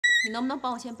你能不能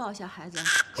帮我先抱一下孩子？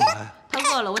干嘛呀？他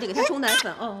饿了，我得给他冲奶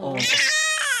粉。哦。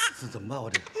这怎么办？我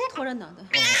这拖着脑袋。哦。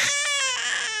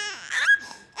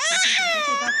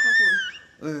这边拖住了。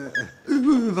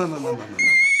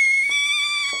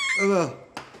慢。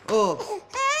不哭。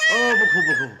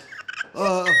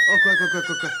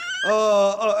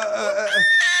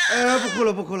乖。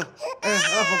不哭了。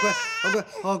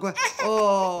好乖。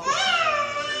哦。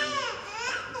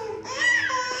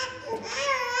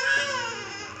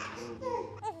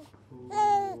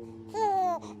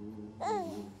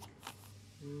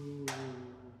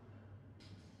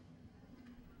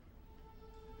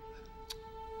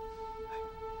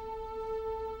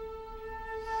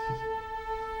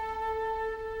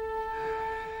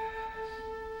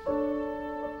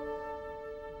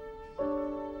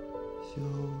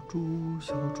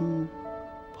小猪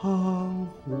胖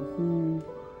乎乎，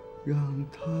让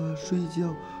它睡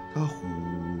觉，它呼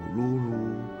噜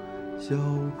噜。小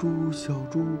猪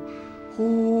呼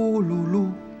噜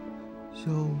噜，小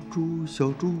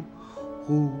猪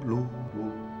呼噜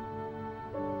噜。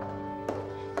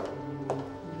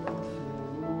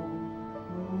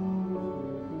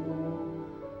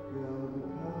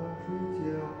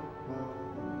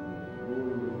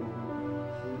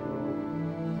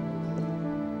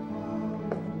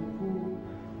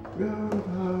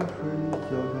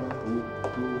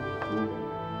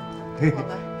嘿，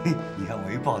你看我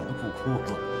一抱他不哭了。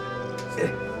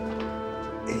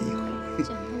哎呦，这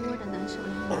样多窝着难受，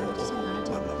拿着先拿着，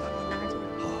拿着。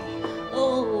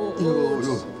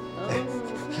哎，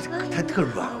它特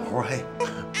软和，嘿。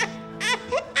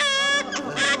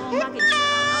妈给吃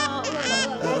啊！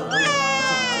饿了。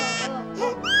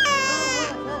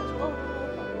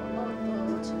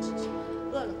吃，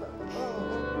饿了。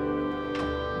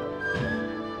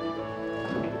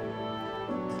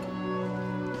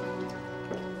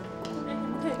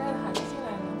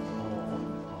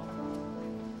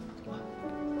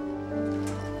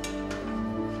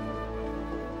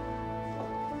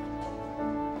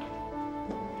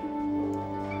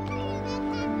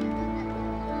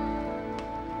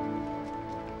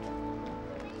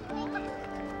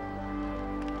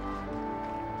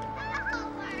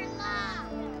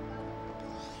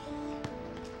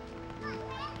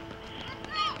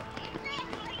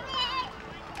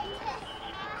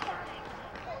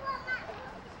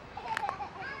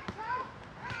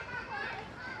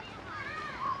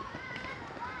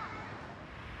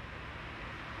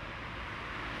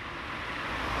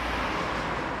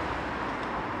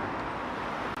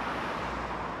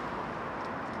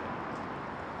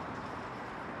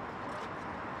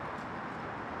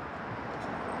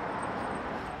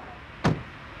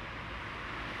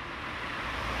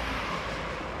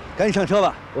赶紧上车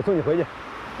吧，我送你回去。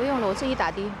不用了，我自己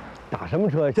打的。打什么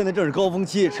车呀？现在正是高峰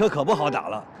期，车可不好打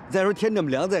了。再说天这么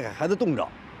凉，再给孩子冻着。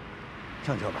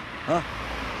上车吧，啊，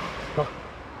走，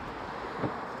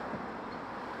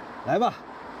来吧。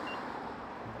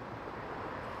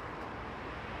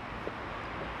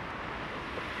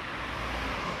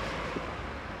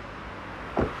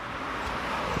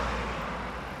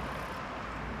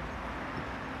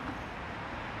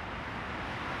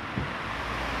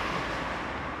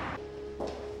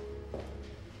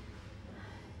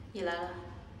你来了。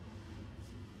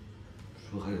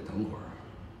说还得等会儿。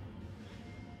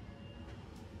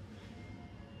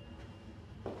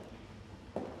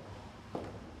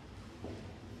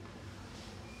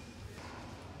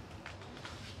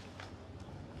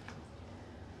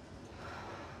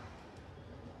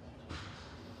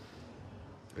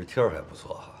这天儿还不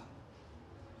错哈。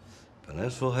本来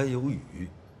说还有雨，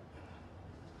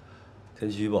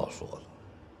天气预报说了。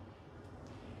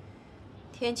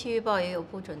天气预报也有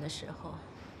不准的时候。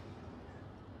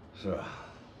是啊，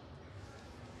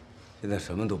现在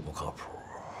什么都不靠谱。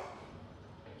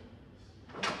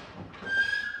你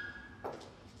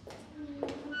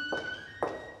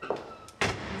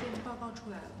这报告出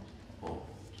来了。哦，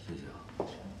谢谢啊。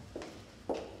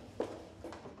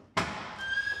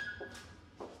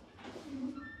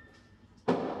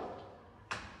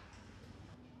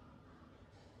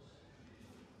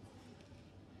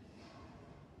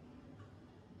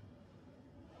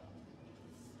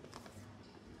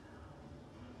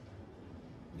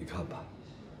你看吧，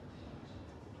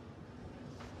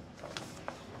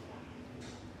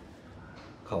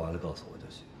看完了告诉我就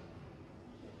行。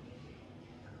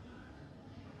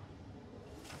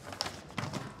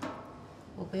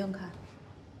我不用看。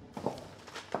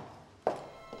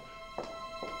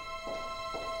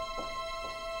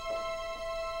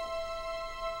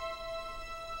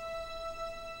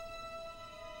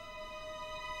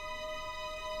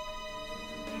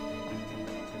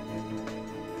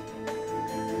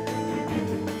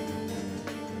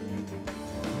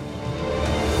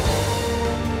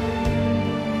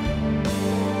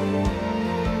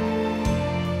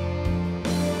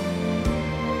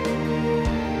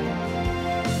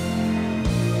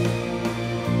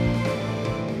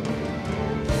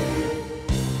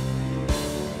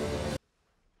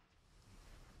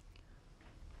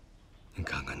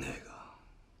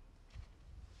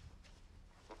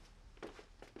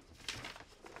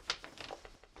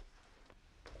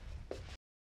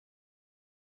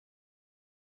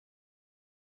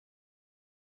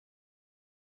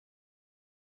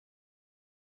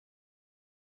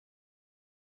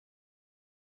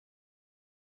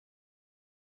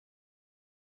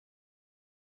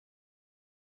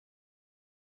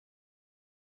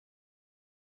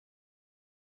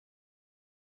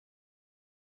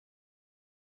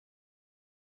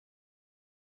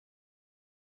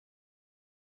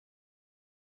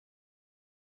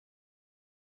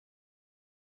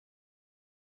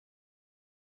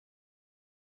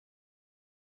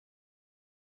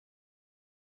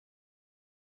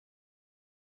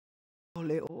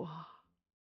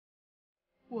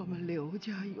我们刘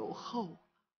家有后了，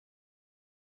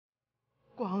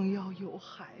光耀有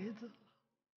孩子了。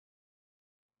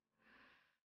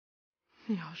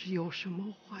你要是有什么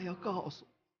话要告诉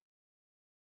我，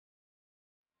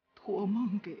托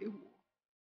梦给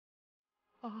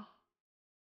我啊，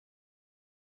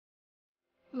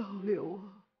老刘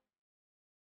啊，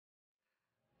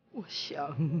我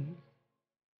想你，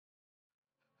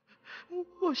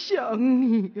我想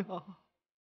你呀。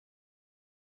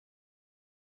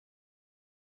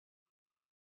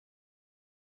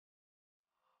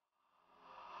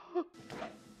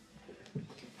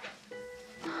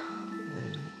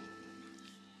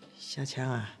小强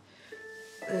啊，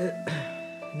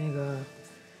那个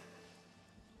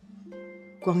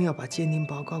光要把鉴定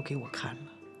报告给我看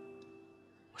了，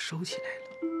我收起来了。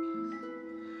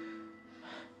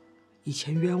以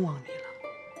前冤枉你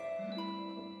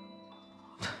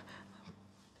了，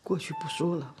过去不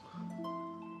说了。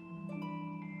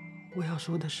我要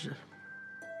说的是，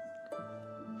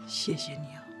谢谢你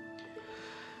啊，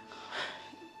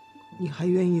你还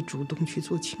愿意主动去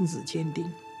做亲子鉴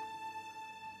定。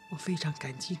我非常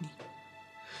感激你，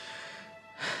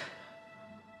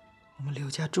我们刘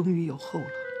家终于有后了，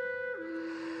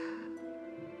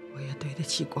我也对得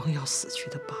起光耀死去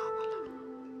的爸爸了。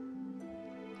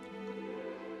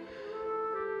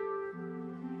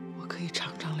我可以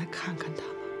常常来看看他吗？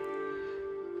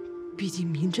毕竟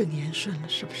名正言顺了，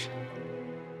是不是？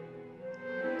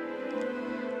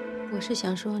我是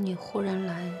想说，你忽然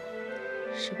来，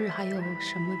是不是还有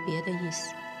什么别的意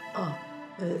思？啊。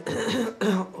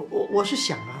我是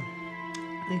想啊，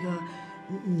那个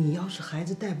你要是孩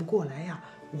子带不过来呀，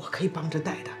我可以帮着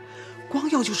带的。光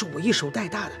耀就是我一手带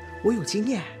大的，我有经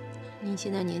验。您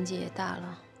现在年纪也大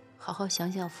了，好好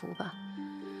享享福吧，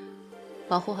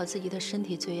保护好自己的身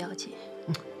体最要紧。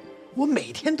我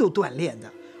每天都锻炼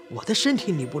的，我的身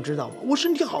体你不知道吗？我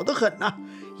身体好得很呐，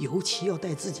尤其要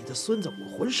带自己的孙子，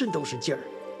我浑身都是劲儿。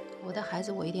我的孩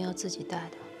子我一定要自己带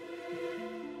的。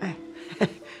哎，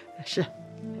是。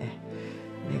哎，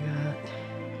那个，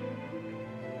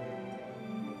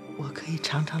我可以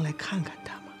常常来看看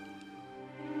他吗？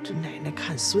这奶奶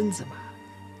看孙子嘛，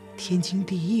天经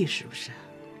地义，是不是？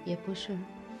也不是。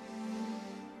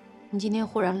你今天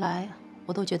忽然来，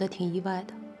我都觉得挺意外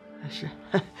的。是，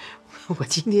我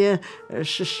今天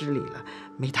是失礼了，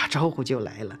没打招呼就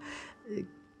来了。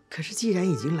可是既然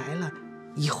已经来了，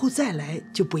以后再来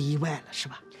就不意外了，是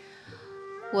吧？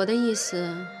我的意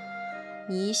思。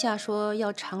你一下说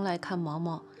要常来看毛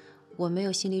毛，我没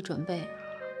有心理准备，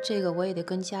这个我也得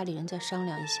跟家里人再商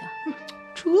量一下。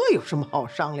这有什么好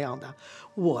商量的？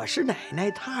我是奶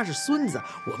奶，他是孙子，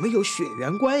我们有血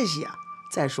缘关系啊。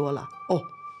再说了，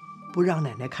不让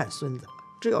奶奶看孙子，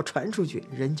这要传出去，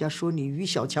人家说你与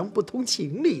小强不通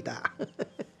情理的。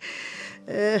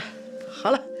好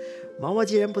了，毛毛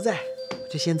既然不在，我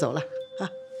就先走了啊。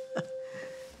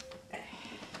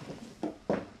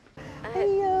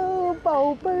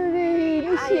宝贝儿哎，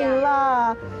你醒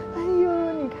了！哎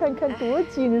呦，你看看多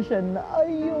精神呐！哎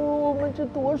呦，我们这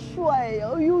多帅呀！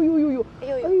哎呦呦呦呦！哎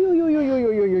呦呦呦呦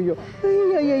呦呦呦呦！哎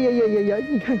呀呀呀呀呀呀！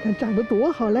你看看长得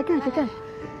多好，来干。哎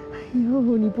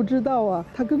呦，你不知道啊，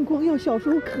他跟光耀小时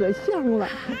候可像了。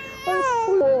哎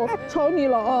呦，吵你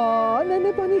了啊！奶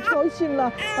奶把你吵醒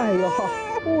了。哎呦好，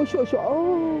笑笑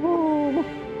哦。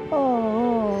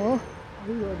哎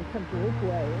呦，你看多乖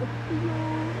呀！哎呦。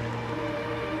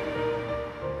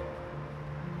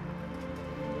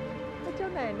叫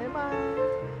奶奶吗？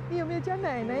你有没有叫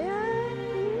奶奶呀？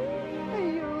哎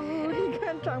呦，你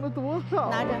看长得多好！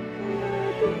拿着。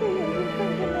睁开眼睛看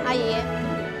看。阿姨，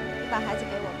你把孩子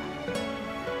给我吧。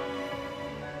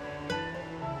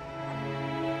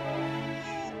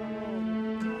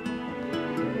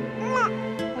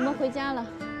我们回家了。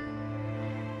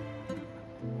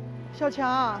小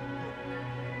强，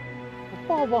我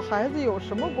抱抱孩子有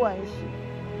什么关系？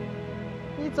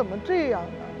你怎么这样呢？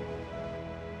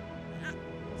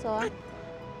走啊！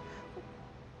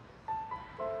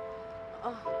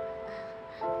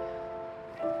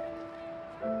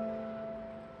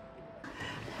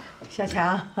小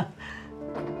强，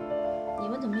你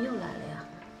们怎么又来了呀？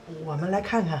我们来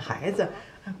看看孩子，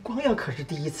光耀可是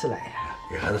第一次来呀。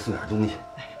给孩子送点东西。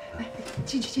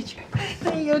进去。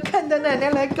哎呦，看到奶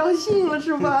奶来高兴了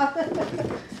是吧？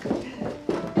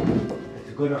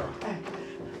搁这儿。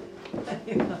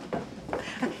哎呦，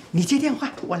你接电话，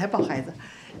我来抱孩子。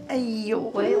哎呦，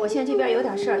喂，我现在这边有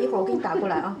点事儿，一会儿我给你打过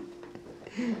来啊。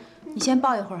你先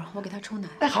抱一会儿，我给他冲奶。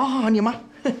哎，好，你忙。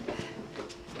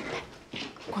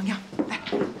光耀，来，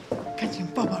赶紧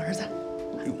抱抱儿子。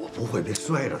哎呦，我不会，别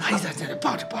摔着他。哎，这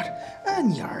抱着。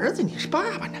你儿子，你是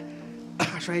爸爸呢，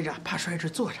怕摔着，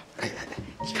坐着。哎，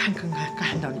你看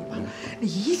到你吧，你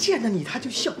一见到你他就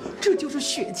笑，这就是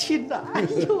血亲呐！哎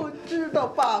呦，知道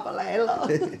爸爸来了。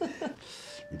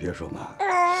你别说嘛，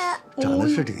长得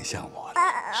是挺像我的。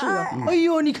是啊，哎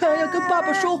呦，你看要跟爸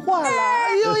爸说话了，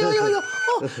哎呦，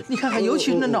哦，你看看，尤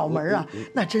其是那脑门啊，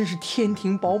那真是天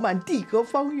庭饱满，地阁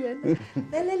方圆。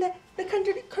来看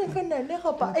这里，看奶奶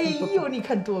好吧？哎呦，你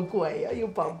看多乖呀，哎呦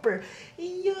宝贝儿，哎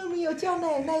呦没有叫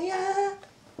奶奶呀。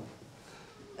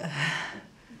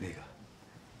那个，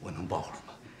我能抱会儿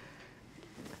吗？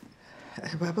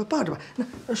抱着吧，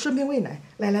那顺便喂奶，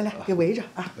来，给围着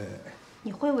啊。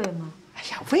你会喂吗？哎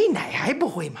呀，喂奶还不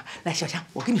会吗？来，小强，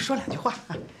我跟你说2句话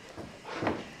啊。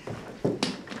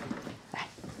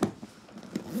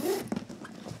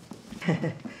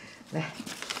来，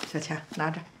小强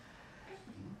拿着。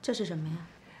这是什么呀？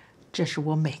这是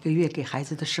我每个月给孩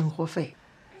子的生活费。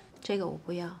这个我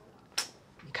不要。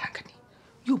你看看你，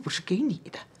又不是给你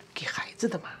的，给孩子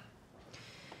的嘛。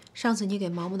上次你给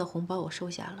毛毛的红包我收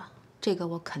下了，这个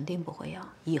我肯定不会要，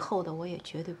以后的我也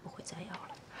绝对不会再要了。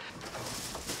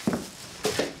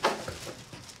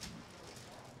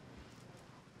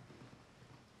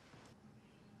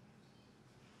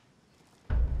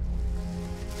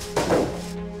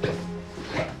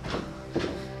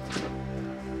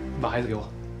把孩子给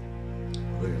我。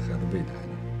我给孩子喂奶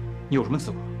呢。你有什么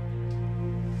资格？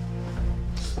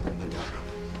慢点，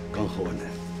刚喝完奶。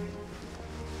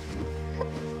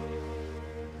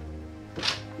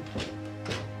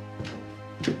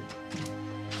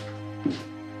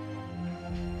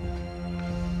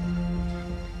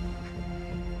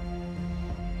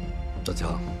小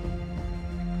强，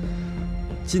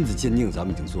亲子鉴定咱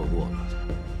们已经做过了，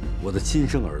我的亲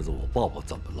生儿子我抱抱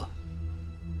怎么了？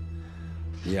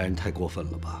你爱人太过分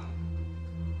了吧？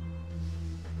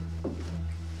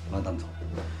妈，咱们走。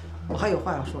我还有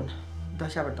话要说呢，你到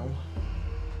下边等我。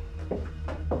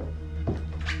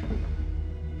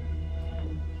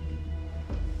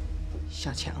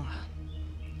小强啊，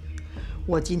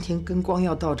我今天跟光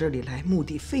耀到这里来，目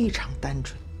的非常单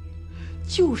纯，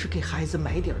就是给孩子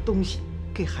买点东西，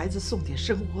给孩子送点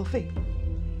生活费。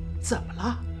怎么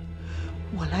了？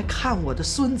我来看我的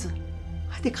孙子，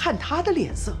还得看他的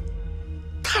脸色。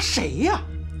他谁呀？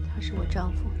他是我丈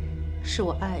夫，是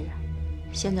我爱人，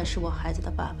现在是我孩子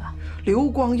的爸爸。刘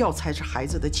光耀才是孩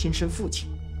子的亲生父亲。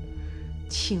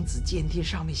亲子鉴定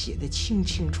上面写的清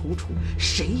清楚楚，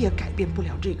谁也改变不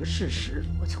了这个事实。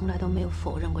我从来都没有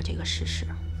否认过这个事实。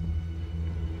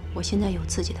我现在有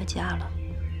自己的家了，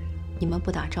你们不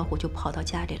打招呼就跑到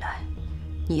家里来，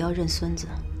你要认孙子，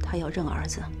他要认儿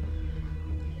子。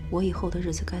我以后的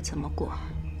日子该怎么过，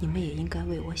你们也应该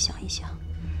为我想一想。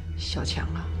小强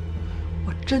啊，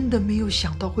我真的没有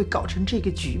想到会搞成这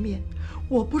个局面。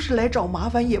我不是来找麻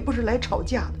烦，也不是来吵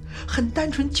架的，很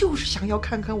单纯，就是想要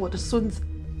看看我的孙子，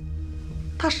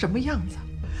他什么样子，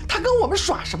他跟我们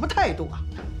耍什么态度啊？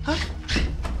啊！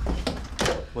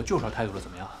我就耍态度了，怎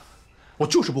么样？我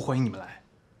就是不欢迎你们来。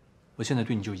我现在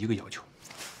对你就一个要求，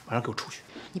马上给我出去。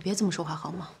你别这么说话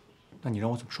好吗？那你让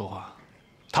我怎么说话？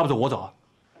他不走，我走啊。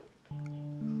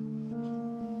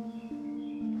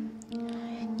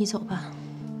你走吧，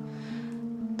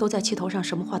都在气头上，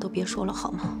什么话都别说了，好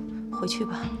吗？回去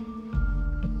吧，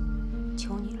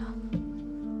求你了。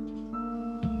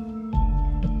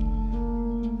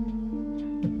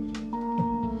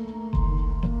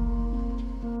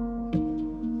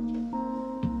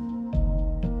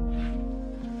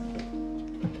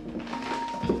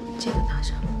这个拿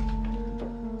着。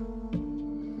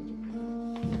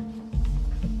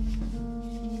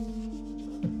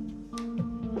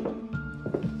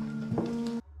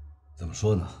怎么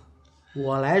说呢？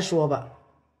我来说吧，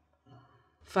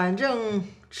反正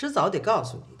迟早得告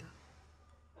诉你的。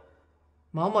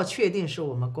毛毛确定是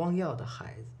我们光耀的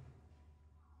孩子。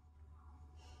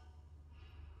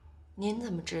您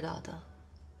怎么知道的？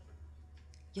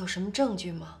有什么证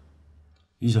据吗？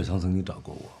于小强曾经找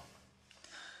过我，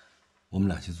我们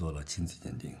俩去做了亲子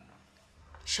鉴定。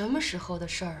什么时候的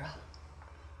事儿啊？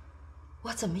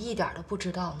我怎么一点都不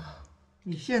知道呢？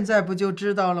你现在不就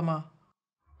知道了吗？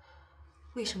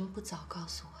为什么不早告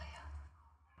诉我呀？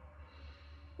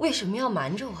为什么要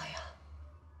瞒着我呀？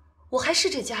我还是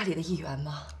这家里的一员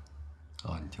吗？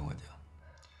啊，你听我讲，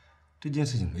这件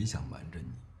事情没想瞒着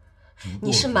你，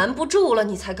你是瞒不住了，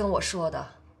你才跟我说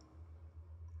的。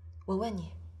我问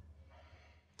你，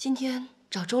今天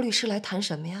找周律师来谈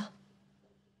什么呀？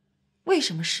为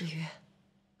什么失约？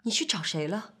你去找谁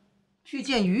了？去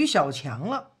见于小强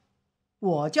了，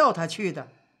我叫他去的，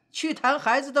去谈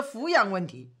孩子的抚养问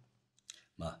题。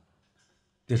妈，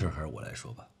这事儿还是我来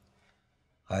说吧。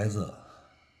孩子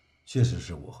确实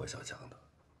是我和小强的，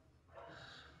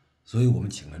所以我们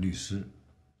请了律师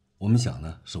我们想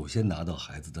呢，首先拿到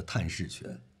孩子的探视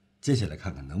权，接下来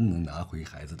看看能不能拿回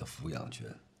孩子的抚养权。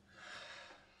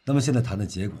那么现在谈的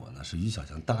结果呢，是于小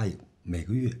强答应每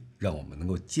个月让我们能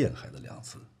够见孩子2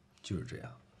次，就是这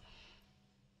样。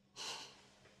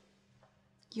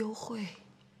幽会，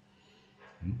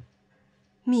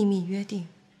秘密约定。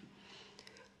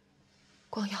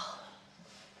光耀，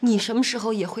你什么时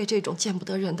候也会这种见不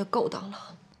得人的勾当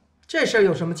了？这事儿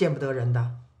有什么见不得人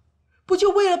的？不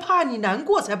就为了怕你难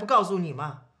过才不告诉你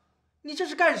吗？你这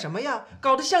是干什么呀？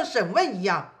搞得像审问一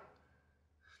样。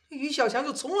于小强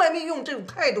就从来没用这种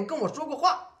态度跟我说过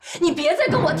话。你别再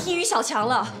跟我提于小强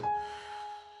了。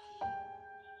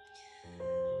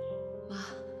妈，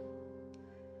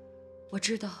我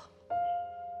知道，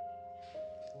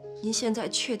您现在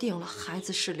确定了孩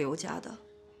子是刘家的，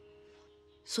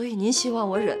所以您希望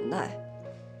我忍耐，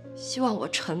希望我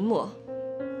沉默，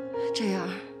这样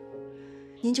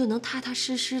您就能踏踏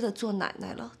实实的做奶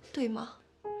奶了，对吗？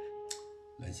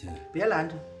兰心，别拦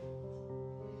着，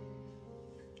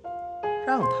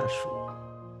让他说。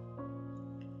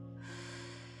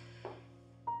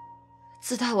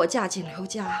自打我嫁进刘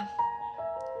家，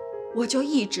我就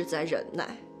一直在忍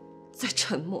耐，在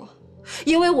沉默，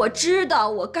因为我知道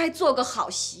我该做个好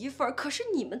媳妇儿。可是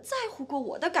你们在乎过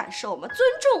我的感受吗？尊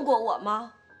重过我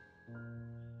吗？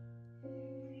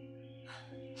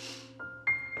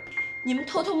你们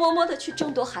偷偷摸摸的去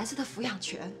争夺孩子的抚养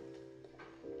权，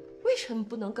为什么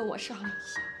不能跟我商量一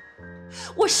下？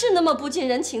我是那么不近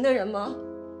人情的人吗？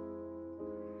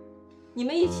你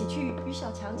们一起去于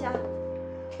小强家，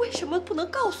为什么不能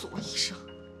告诉我一声？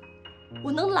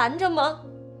我能拦着吗？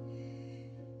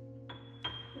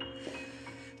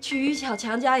去于小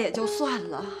强家也就算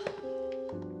了，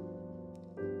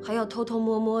还要偷偷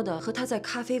摸摸的和他在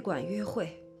咖啡馆约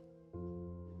会。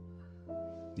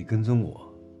你跟踪我？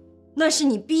那是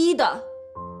你逼的。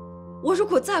我如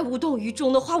果再无动于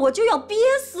衷的话，我就要憋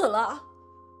死了。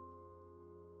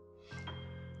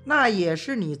那也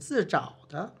是你自找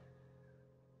的。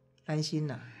兰心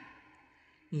呐，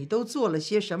你都做了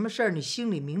些什么事儿？你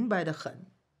心里明白的很。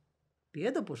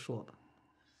别的不说吧，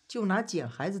就拿剪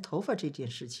孩子头发这件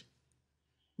事情，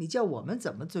你叫我们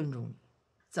怎么尊重你，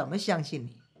怎么相信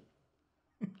你？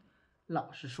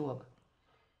老实说吧，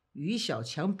于小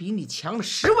强比你强了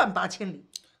10万8千里。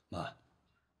妈，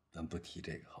咱不提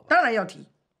这个好吧？当然要提。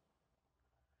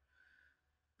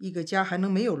一个家还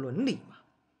能没有伦理吗？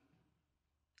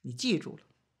你记住了，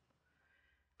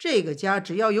这个家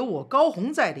只要有我高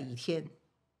红在的一天，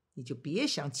你就别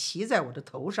想骑在我的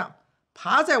头上，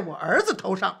爬在我儿子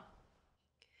头上。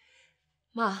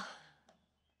妈，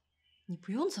你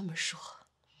不用这么说，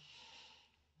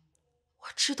我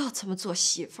知道怎么做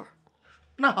媳妇儿。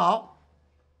那好，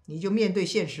你就面对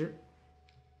现实：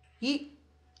一，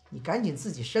你赶紧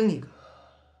自己生一个；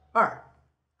二，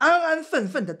安安分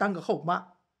分的当个后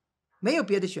妈，没有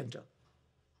别的选择。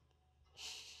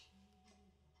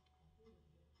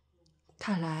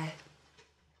看来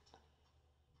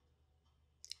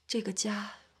这个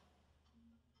家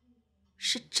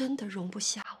是真的容不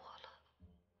下我了。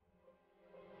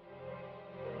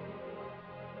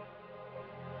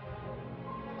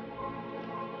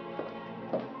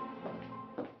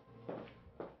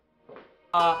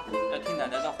啊，要听奶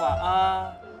奶的话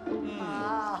啊。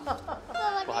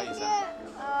不好意思啊。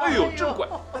哎呦，真乖，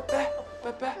拜拜，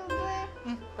拜拜。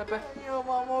拜拜。哎呦，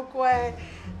毛毛乖，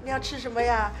你要吃什么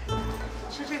呀？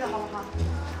吃这个好不好？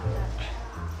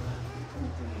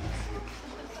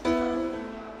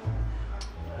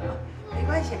没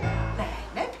关系，奶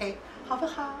奶陪，好不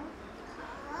好？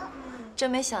真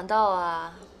没想到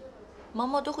啊，毛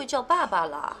毛都会叫爸爸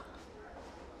了。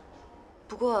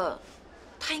不过，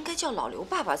他应该叫老刘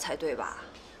爸爸才对吧？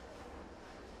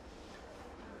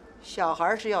小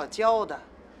孩是要教的，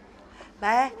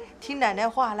来听奶奶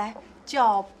话，来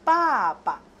叫爸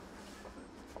爸。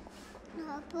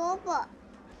老伯伯，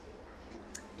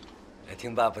来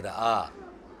听爸爸的啊！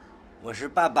我是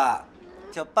爸爸，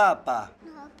叫爸爸。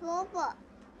老伯伯，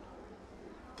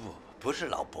不是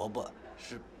老伯伯，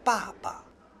是爸爸。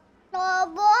老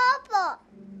伯伯。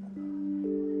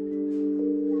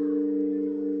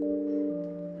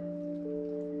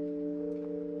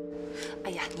哎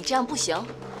呀，你这样不行，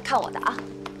看我的啊！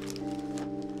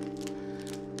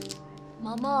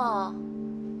毛毛，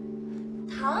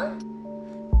糖，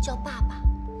叫爸爸，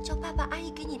叫爸爸，阿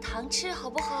姨给你糖吃，好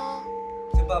不好？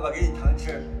叫爸爸给你糖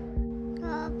吃。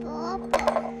老伯伯，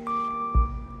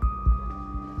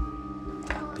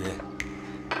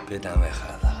别难为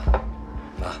孩子了，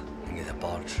妈，你给他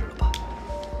包了吃了吧。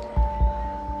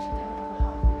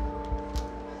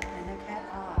奶奶开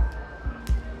啊！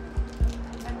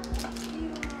哎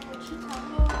呦，吃糖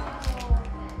喽！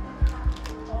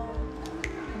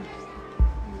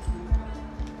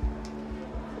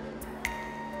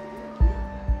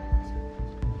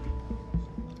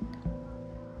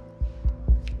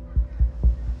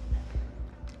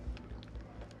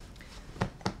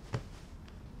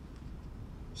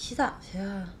洗澡去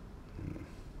啊。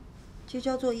去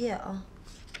交作业啊。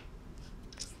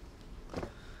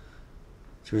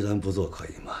今儿咱不做可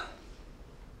以吗？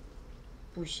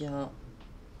不行。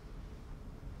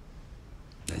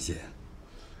南希，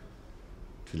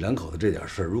这两口子这点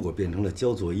事儿，如果变成了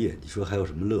交作业，你说还有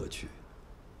什么乐趣？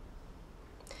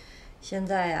现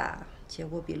在呀，结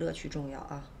果比乐趣重要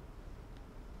啊。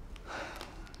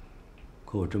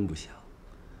可我真不想，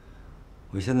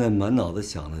我现在满脑子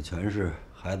想的全是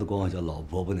孩子管我叫老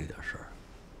伯伯那点事儿。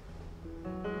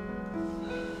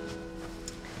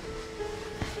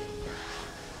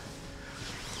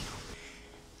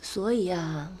所以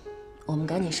啊，我们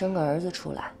赶紧生个儿子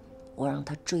出来，我让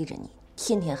他追着你，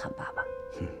天天喊爸爸。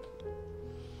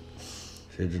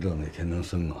谁知道哪天能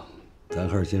生啊？咱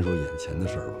还是先说眼前的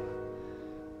事儿吧。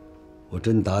我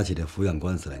真打起这抚养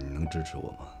官司来，你能支持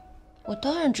我吗？我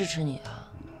当然支持你啊。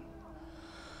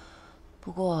不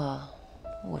过，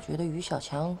我觉得于小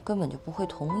强根本就不会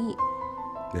同意。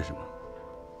为什么？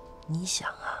你想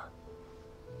啊，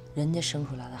人家生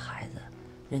出来的孩子，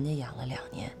人家养了2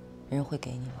年，人会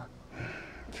给你吗？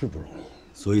是不容易，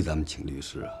所以咱们请律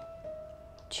师啊。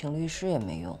请律师也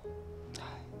没用。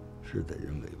事在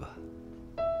人为吧。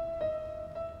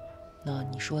那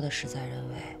你说的事在人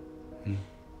为。嗯。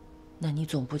那你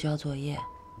总不交作业，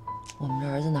我们这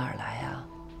儿子哪儿来呀？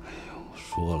哎呦，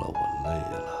说了我累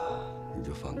了，你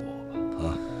就放过我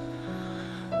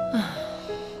吧啊！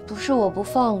不是我不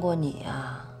放过你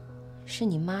啊，是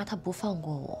你妈她不放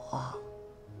过我。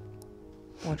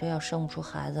我这要生不出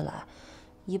孩子来，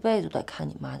一辈子得看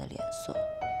你妈的脸色。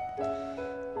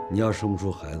你要生不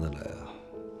出孩子来啊，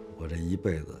我这一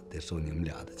辈子得受你们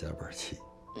俩的加班气。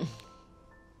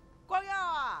光耀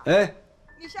啊！哎，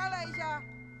你下来一下。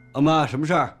阿妈，什么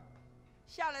事儿？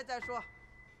下来再说。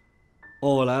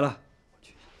哦，我来了。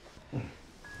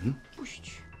不许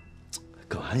去。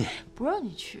干嘛你？不让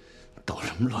你去。捣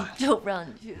什么乱？就不让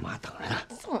你去。妈等着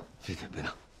呢。去，别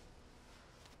闹。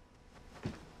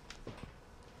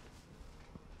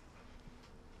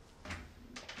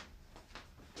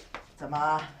怎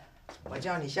么？我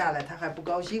叫你下来，他还不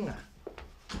高兴啊？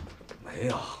没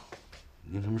有。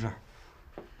您什么事儿？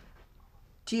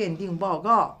鉴定报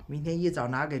告明天一早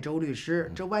拿给周律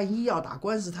师，这万一要打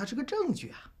官司，它是个证据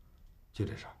啊。就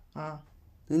这事儿啊？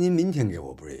那您明天给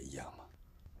我不是也一样吗？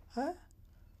哎，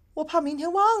我怕明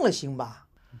天忘了，行吧？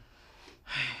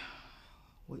哎呀，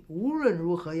我无论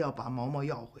如何要把毛毛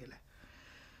要回来。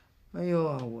哎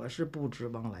呦，我是不指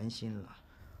望兰心了，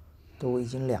都已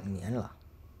经2年了，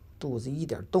肚子一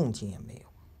点动静也没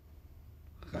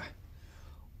有。嗨，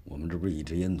我们这不是一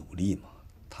直也努力吗？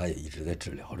他也一直在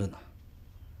治疗着呢。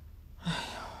哎呀，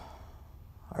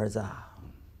儿子啊，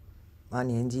妈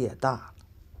年纪也大了，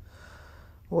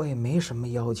我也没什么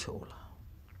要求了，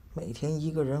每天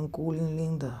一个人孤零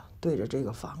零的对着这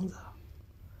个房子，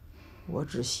我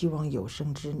只希望有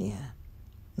生之年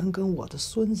能跟我的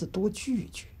孙子多聚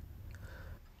聚。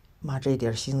妈这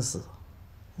点心思，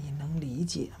你能理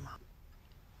解吗？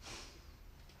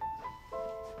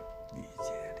理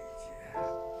解。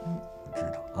我知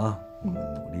道啊，我们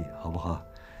努力，好不好？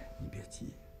你别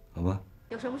急。好吧，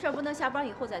有什么事不能下班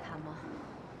以后再谈吗？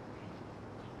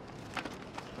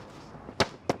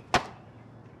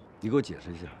你给我解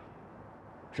释一下，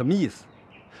什么意思？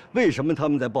为什么他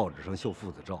们在报纸上秀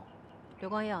父子照？刘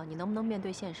光耀，你能不能面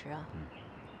对现实啊？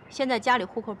现在家里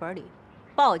户口本里，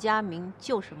鲍家明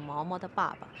就是毛毛的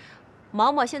爸爸，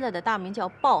毛毛现在的大名叫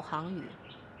鲍航宇，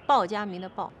鲍家明的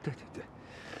鲍。对，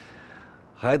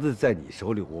孩子在你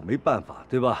手里，我没办法，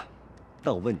对吧？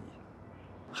那我问你。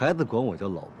孩子管我叫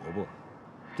老伯伯，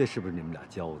这是不是你们俩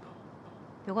教的？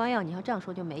刘光耀，你要这样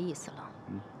说就没意思了。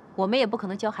我们也不可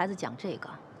能教孩子讲这个。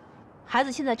孩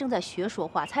子现在正在学说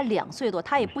话，才2岁多，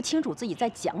他也不清楚自己在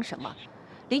讲什么。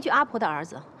邻居阿婆的儿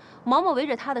子，毛毛围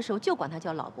着他的时候就管他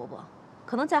叫老伯伯。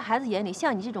可能在孩子眼里，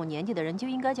像你这种年纪的人就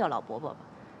应该叫老伯伯吧？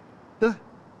对。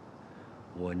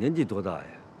我年纪多大呀？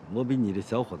我比你这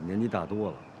小伙子年纪大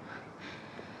多了。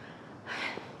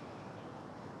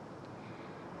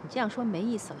你这样说没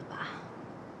意思了吧？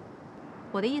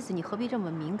我的意思，你何必这么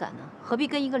敏感呢？何必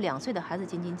跟一个2岁的孩子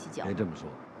斤斤计较？别这么说，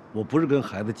我不是跟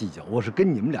孩子计较，我是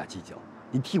跟你们俩计较。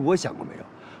你替我想过没有？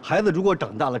孩子如果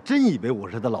长大了，真以为我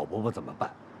是他老伯伯怎么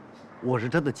办？我是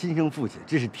他的亲生父亲，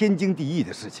这是天经地义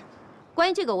的事情。关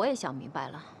于这个，我也想明白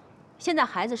了。现在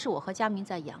孩子是我和佳明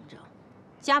在养着，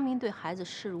佳明对孩子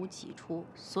视如己出，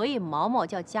所以毛毛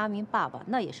叫佳明爸爸，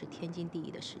那也是天经地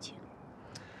义的事情。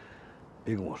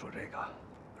别跟我说这个。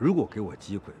如果给我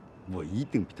机会，我一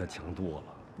定比他强多了。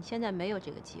你现在没有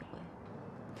这个机会。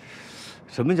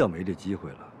什么叫没这机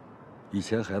会了？以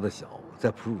前孩子小，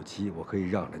在哺乳期我可以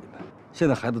让着你们，现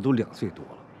在孩子都2岁多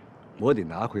了，我得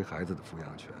拿回孩子的抚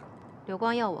养权。刘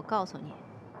光耀，我告诉你，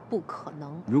不可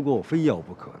能。如果我非要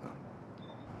不可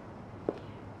呢？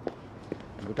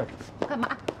你给我站住！干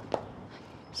嘛？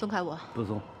松开我！不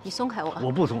松！你松开我！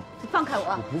我不松！你放开我！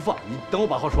我不放！你等我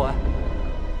把话说完。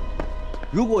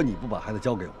如果你不把孩子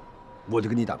交给我，我就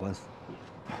跟你打官司。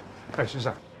哎，先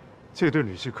生，这个对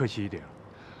女士客气一点。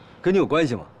跟你有关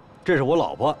系吗？这是我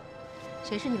老婆。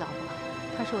谁是你老婆？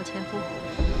她是我前夫。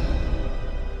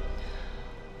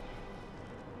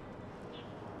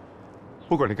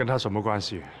不管你跟她什么关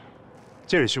系，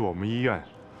这里是我们医院，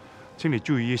请你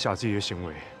注意一下自己的行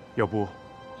为，要不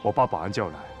我把保安叫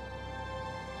来。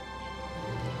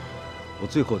我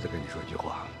最后再跟你说一句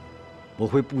话，我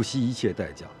会不惜一切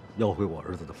代价要回我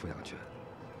儿子的抚养权。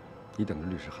你等着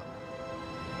律师函吧。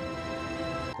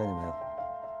看见没有？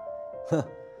哼，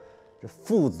这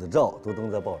父子照都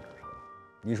登在报纸上，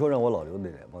你说让我老刘的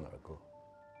脸往哪儿搁？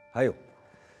还有，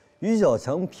于小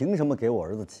强凭什么给我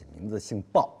儿子起名字姓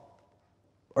鲍？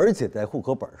而且在户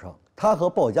口本上，他和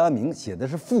鲍家明写的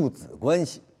是父子关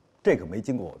系，这可没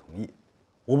经过我同意。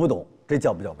我不懂这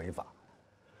叫不叫违法？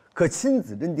可亲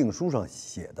子认定书上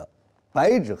写的，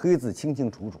白纸黑字，清清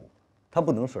楚楚，他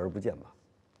不能视而不见吧？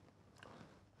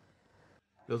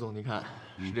刘总，您看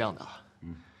是这样的啊，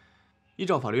依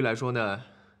照法律来说呢，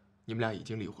你们俩已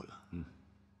经离婚了，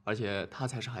而且他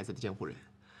才是孩子的监护人，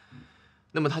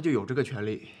那么他就有这个权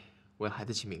利为孩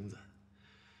子起名字，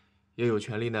也有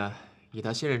权利呢以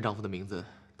她现任丈夫的名字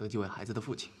登记为孩子的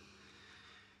父亲，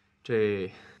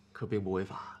这可并不违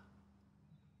法。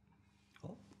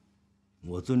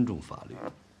我尊重法律。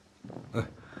哎，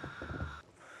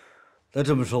那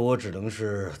这么说，我只能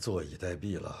是坐以待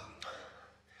毙了。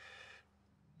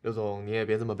刘总，你也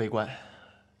别这么悲观，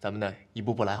咱们呢一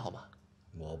步步来好吗？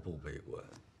我不悲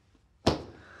观，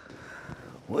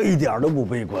我一点都不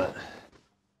悲观。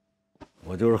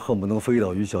我就是恨不能飞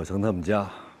到于小强他们家，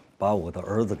把我的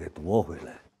儿子给夺回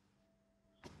来。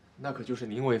那可就是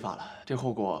您违法了，这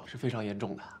后果是非常严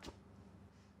重的。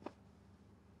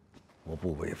我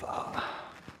不违法，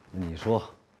你说，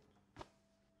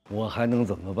我还能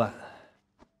怎么办？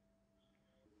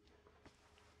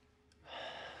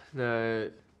那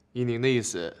依您的意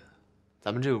思，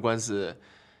咱们这个官司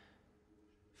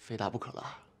非打不可了。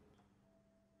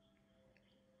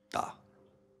打。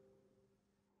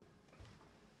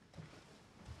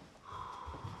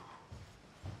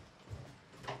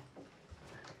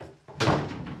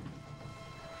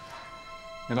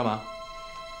你干嘛？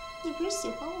你不是喜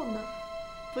欢我吗？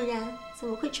不然怎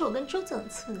么会吃我跟周总的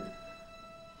醋呢？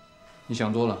你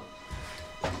想多了。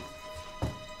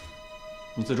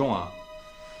你自重啊！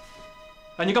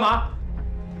哎，你干嘛？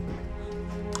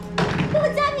陆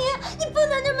佳明，你不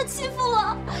能这么欺负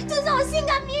我！就算我心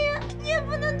甘情愿，你也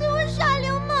不能对我耍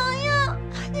流氓呀！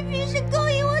你平时勾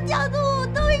引我、挑逗我，我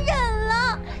都忍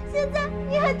了，现在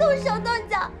你还动手动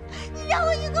脚，你让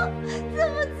我以后怎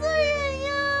么做人呀？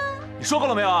你说够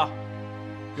了没有啊？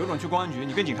有种去公安局，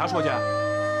你跟警察说去。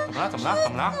怎么了？怎么了？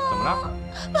怎么了？怎么了？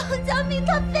王佳明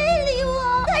他非礼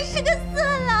我，他是个色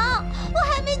狼，我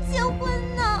还没结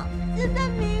婚呢，现在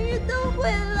名誉都毁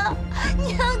了，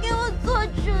你要给我做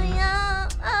主呀！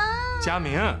啊！佳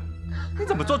明，你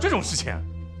怎么做这种事情？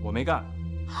我没干。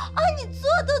啊！你做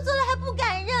都做了还不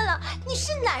敢认了？你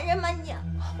是男人吗你？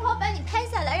我要把你拍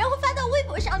下来，然后发到微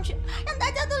博上去，让大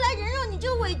家都来人肉你这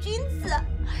个伪君子，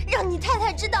让你太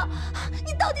太知道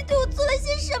你到底对我做了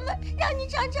些什么，让你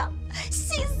尝尝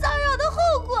性骚扰的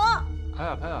后果。拍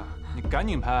啊拍啊！你赶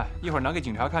紧拍，一会儿拿给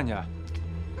警察看去。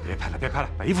别拍了，别拍了，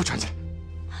把衣服穿起来。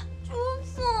朱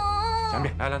总，佳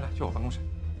明，来来来，去我办公室。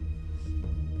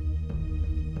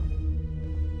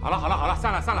好了好了好了，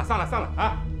散了散了散了散了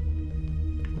啊！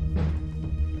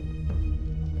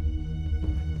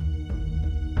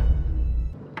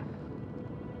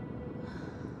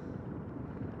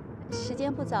时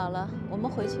间不早了，我们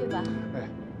回去吧。哎，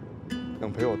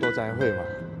能陪我多站一会吗？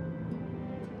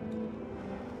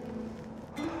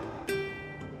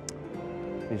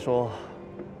你说，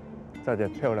在这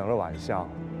漂亮的晚上，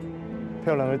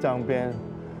漂亮的江边，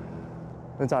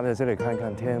能站在这里看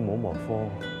看天，抹抹风，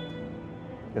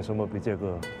有什么比这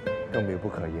个更美不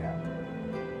可言？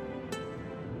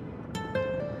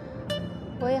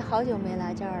我也好久没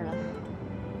来这儿了，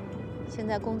现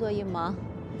在工作一忙，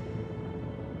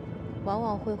往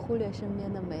往会忽略身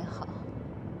边的美好。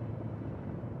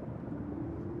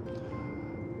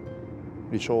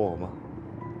你说我吗？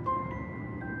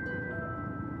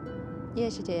你也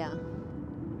是这样，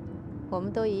我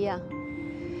们都一样。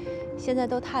现在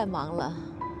都太忙了，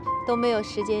都没有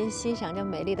时间欣赏这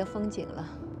美丽的风景了。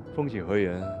风景和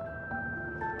人，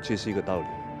其实是一个道理。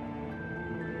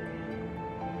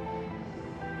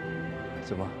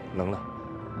怎么，冷了。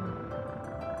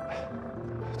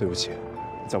对不起，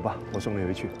走吧，我送你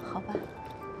回去。好吧。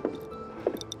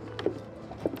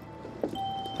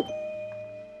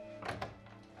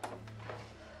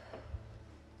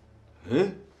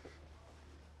哎，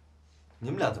你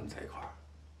们俩怎么在一块儿？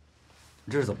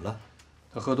你这是怎么了？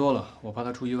他喝多了，我怕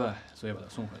他出意外，所以把他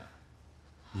送回来。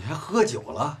你还喝酒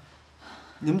了？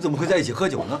你们怎么会在一起喝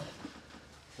酒呢？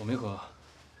我没喝。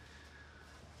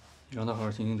你让他好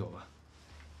好醒醒酒吧。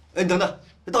哎，你等等，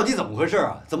这到底怎么回事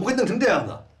啊？怎么会弄成这样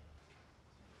子？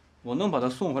我能把他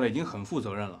送回来已经很负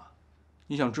责任了。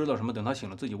你想知道什么？等他醒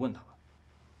了自己问他吧。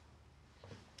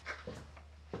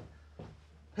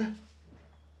哎，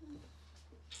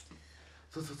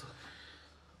走走走，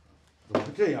怎么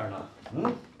会这样呢？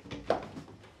嗯。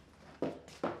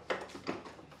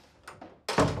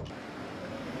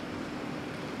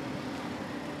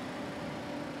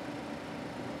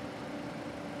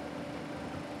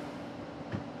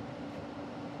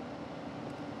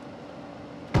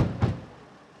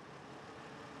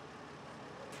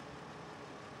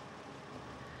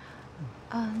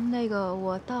啊，那个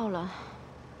我到了。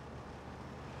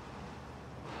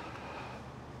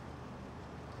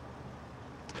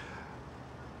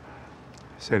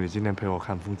谢谢你今天陪我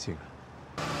看风景。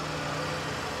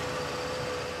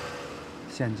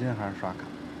现金还是刷卡？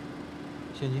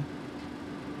现金。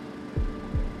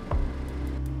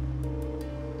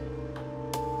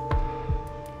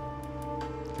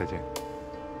再见。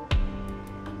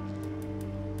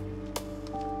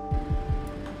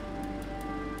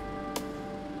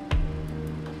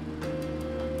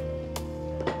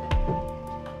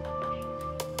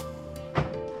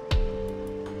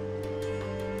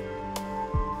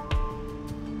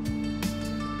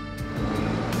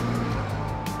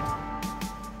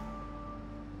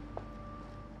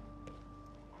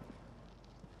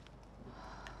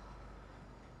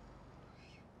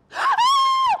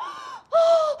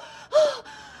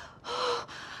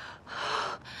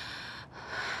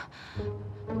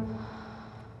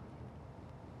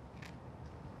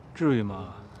至于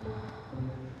吗？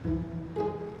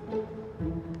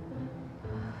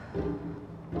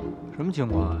什么情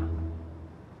况啊？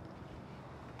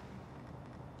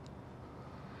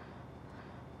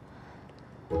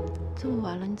这么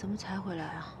晚了，你怎么才回来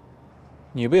啊？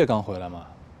你不也刚回来吗？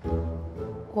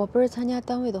我不是参加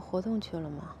单位的活动去了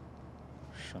吗？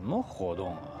什么活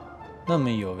动啊？那么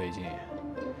意犹未尽，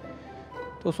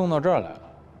都送到这儿来了。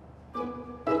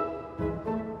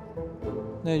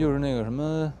那就是那个什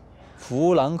么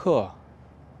弗兰克，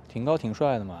挺高挺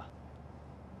帅的嘛。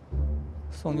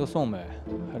送就送呗，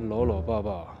还搂搂抱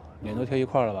抱，脸都贴一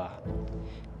块了吧？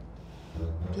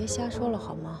别瞎说了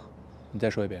好吗？你再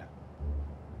说一遍。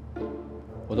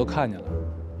我都看见了。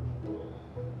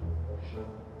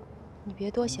你别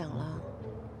多想了，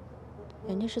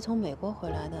人家是从美国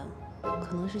回来的，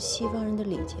可能是西方人的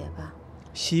礼节吧。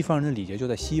西方人的礼节就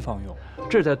在西方用，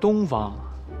这是在东方，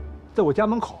在我家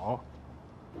门口。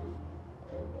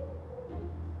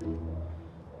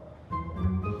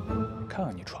看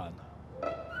看你穿的，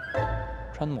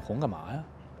穿那么红干嘛呀？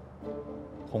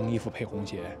红衣服配红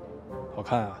鞋，好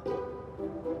看啊！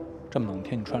这么冷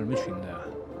天你穿什么裙子呀？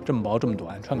这么薄这么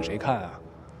短，穿给谁看啊？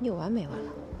你有完没完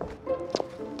了？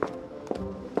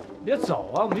别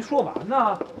走啊，我没说完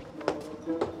呢。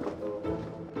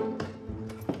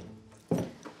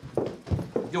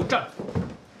你给我站住！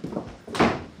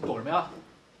你躲什么呀？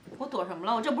我躲什么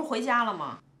了？我这不是回家了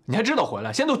吗？你还知道回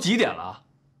来？现在都几点了？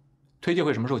推介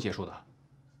会什么时候结束的？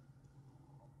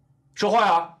说话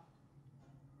呀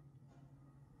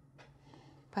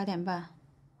8点半。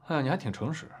哎呀，你还挺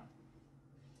诚实。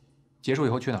结束以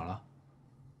后去哪儿了？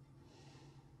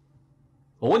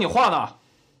我问你话呢。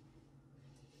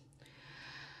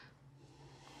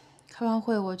开完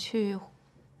会我去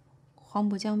黄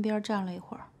浦江边站了一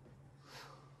会儿。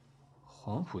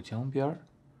黄浦江边？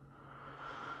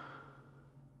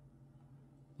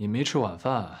你没吃晚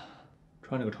饭，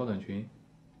穿着个超短裙，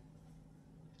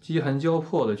饥寒交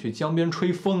迫的去江边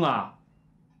吹风啊？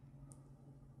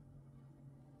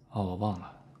哦，我忘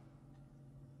了，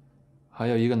还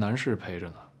有一个男士陪着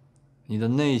呢。你的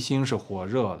内心是火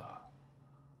热的。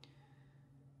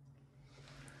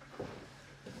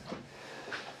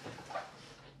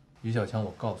于小强，我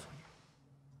告诉你，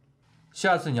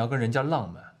下次你要跟人家浪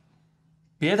漫，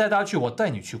别带他去我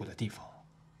带你去过的地方。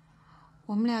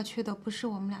我们俩去的不是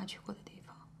我们俩去过的地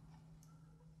方。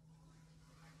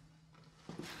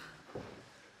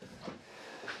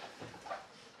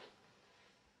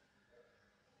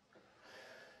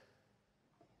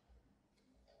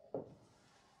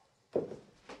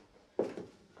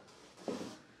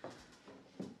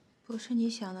不是你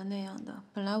想的那样的，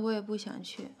本来我也不想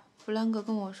去。弗兰格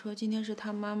跟我说，今天是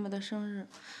他妈妈的生日。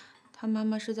他妈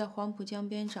妈是在黄浦江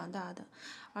边长大的，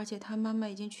而且他妈妈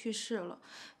已经去世了，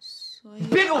所以……你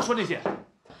别跟我说那些，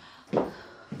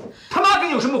他妈跟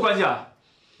你有什么关系啊？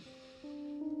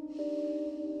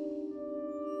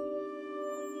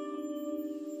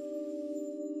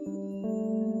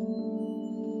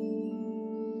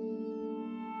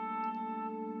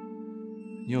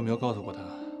你有没有告诉过他，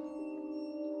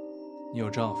你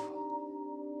有丈夫，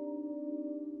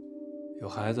有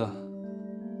孩子？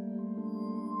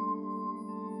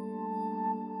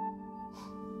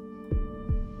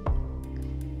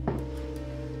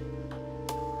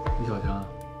李小强，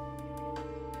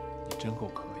你真够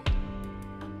可以。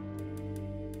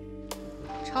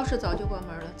超市早就关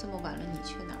门了，这么晚了你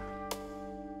去哪儿？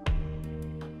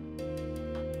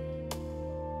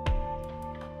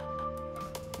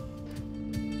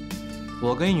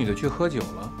我跟一女的去喝酒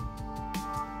了。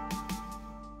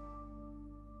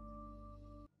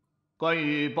关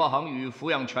于包含与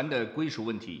抚养权的归属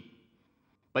问题，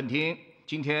本庭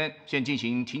今天先进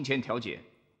行庭前调解，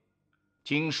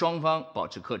请双方保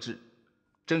持克制，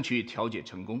争取调解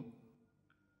成功。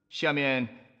下面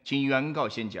请原告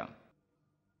先讲。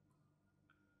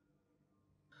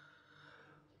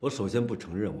我首先不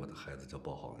承认我的孩子叫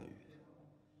包航宇，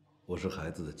我是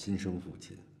孩子的亲生父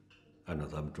亲。按照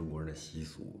咱们中国人的习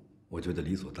俗，我觉得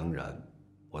理所当然，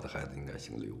我的孩子应该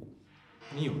姓刘。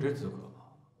你有这资格吗？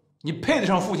你配得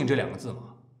上父亲这2个字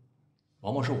吗？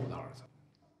毛毛是我的儿子。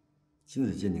亲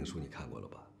子鉴定书你看过了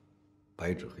吧？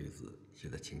白纸黑字写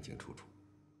得清清楚楚。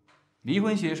离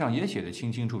婚协议上也写得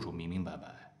清清楚楚、明明白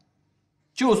白。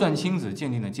就算亲子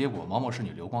鉴定的结果毛毛是你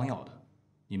刘光耀的，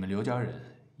你们刘家人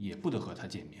也不得和他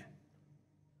见面。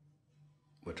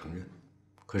我承认，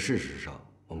可事实上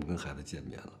我们跟孩子见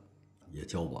面了，也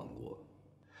交往过。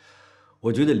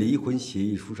我觉得离婚协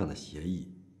议书上的协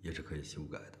议也是可以修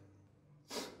改的。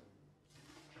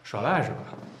耍赖是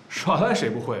吧？耍赖谁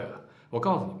不会啊？我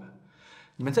告诉你们，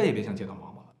你们再也别想见到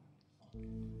毛毛了。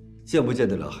见不见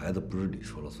得了孩子不是你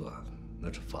说了算，那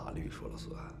是法律说了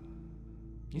算。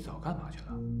你早干嘛去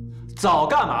了？早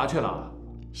干嘛去了？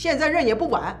现在认也不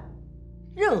晚，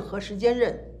任何时间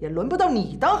认也轮不到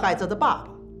你当孩子的爸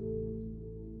爸。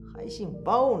还姓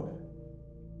包呢，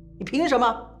你凭什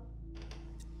么？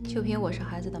就凭我是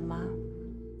孩子的妈，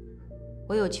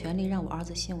我有权利让我儿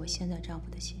子信我现在丈夫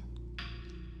的姓。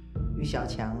于小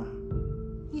强啊，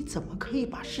你怎么可以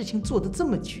把事情做得这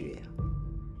么绝呀？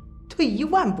退1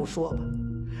万步说吧，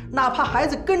哪怕孩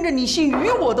子跟着你姓于，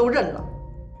我都认了。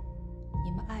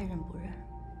你们爱认不认？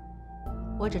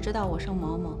我只知道我生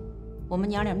毛毛，我们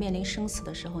娘俩面临生死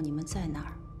的时候，你们在哪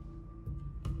儿？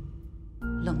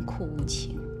冷酷无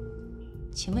情。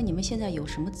请问你们现在有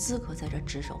什么资格在这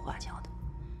指手画脚的？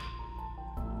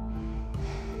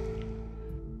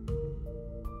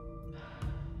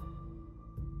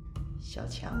小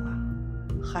强啊，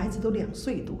孩子都2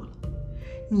岁多了，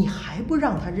你还不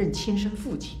让他认亲生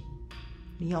父亲，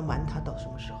你要瞒他到什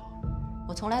么时候？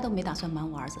我从来都没打算瞒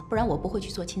我儿子，不然我不会去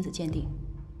做亲子鉴定。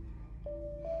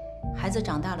孩子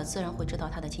长大了，自然会知道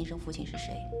他的亲生父亲是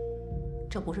谁，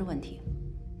这不是问题。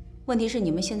问题是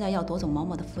你们现在要夺走毛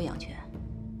毛的抚养权，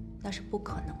那是不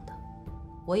可能的，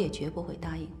我也绝不会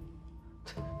答应。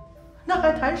那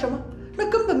还谈什么？那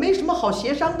根本没什么好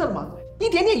协商的了嘛，一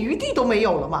点点余地都没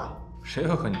有了嘛。谁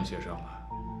会和你们协商啊？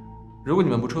如果你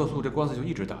们不撤诉，这官司就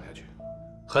一直打下去，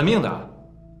狠命打，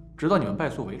直到你们败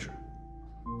诉为止。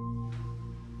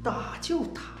打就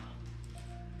打，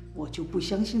我就不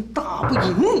相信打不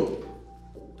赢你。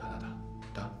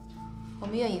打！我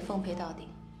们愿意奉陪到底。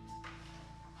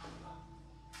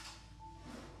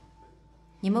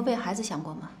你们为孩子想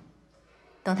过吗？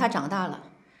等他长大了，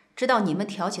知道你们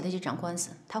挑起的这场官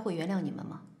司，他会原谅你们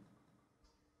吗？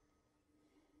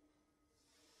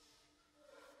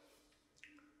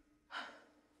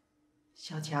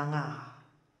小强啊，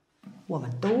我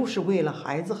们都是为了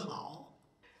孩子好。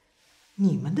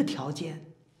你们的条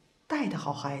件带得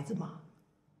好孩子吗？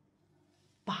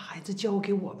把孩子交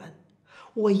给我们，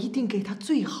我一定给他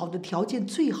最好的条件、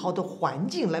最好的环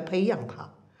境来培养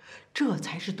他，这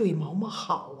才是对毛毛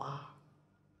好啊。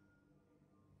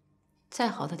再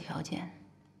好的条件，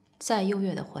再优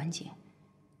越的环境，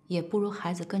也不如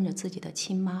孩子跟着自己的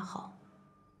亲妈好。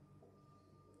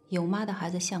有妈的孩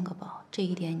子像个宝，这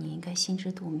一点你应该心知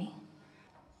肚明。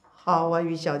好啊，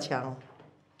于小强，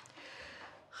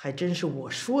还真是我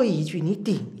说一句你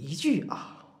顶一句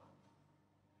啊。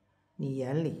你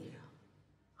眼里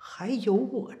还有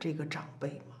我这个长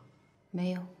辈吗？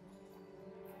没有。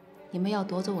你们要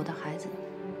夺走我的孩子，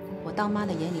我当妈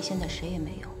的眼里现在谁也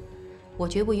没有，我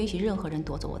绝不允许任何人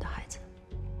夺走我的孩子。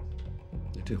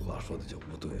你这话说的就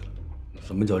不对了。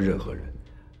什么叫任何人？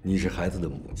你是孩子的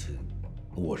母亲，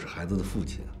我是孩子的父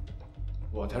亲啊。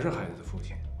我才是孩子的父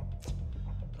亲。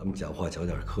咱们讲话讲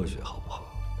点科学好不好？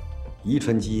遗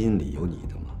传基因里有你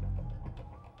的吗？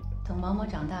等毛毛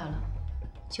长大了，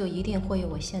就一定会有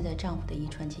我现在丈夫的遗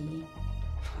传基因。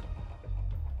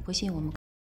不信我们。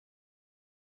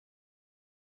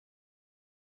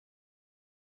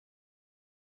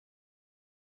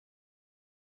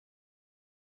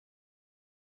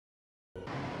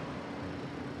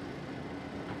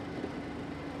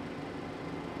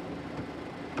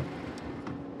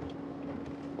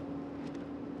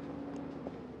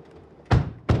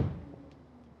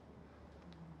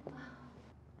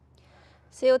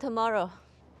 See you tomorrow.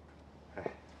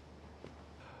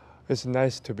 It's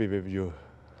nice to be with you.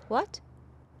 What?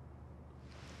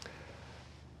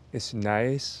 It's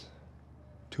nice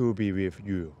to be with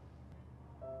you.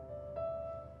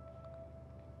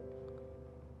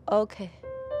 Okay.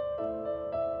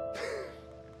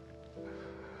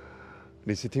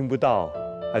 你是听不到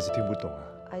还是听不懂啊？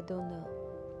 I don't know.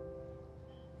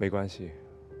 没关系，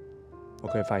我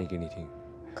可以翻译给你听。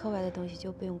课外的东西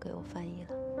就不用给我翻译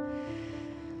了。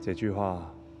 这句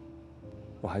话，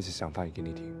我还是想翻译给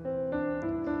你听。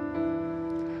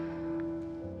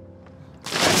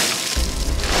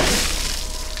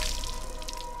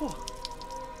哇！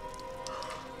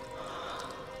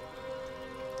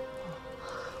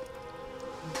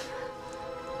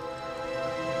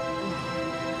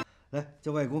来，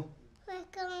叫外公。外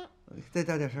公。再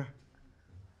大点声。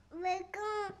外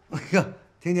公。哎呀，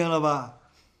听见了吧？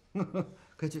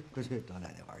快去，快去找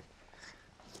奶奶玩去。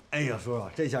 哎呀，叔叔，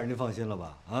这下您放心了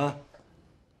吧？啊，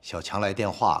小强来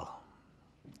电话了，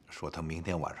说他明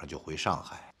天晚上就回上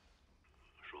海，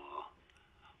说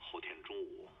后天中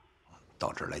午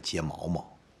到这儿来接毛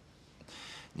毛。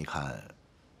你看，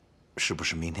是不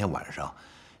是明天晚上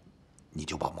你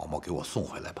就把毛毛给我送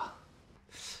回来吧？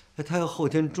哎，他要后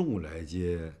天中午来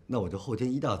接，那我就后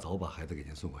天一大早把孩子给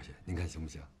您送过去，您看行不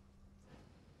行？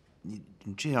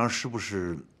你这样是不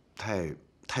是太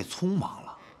匆忙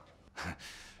了？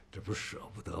这不是舍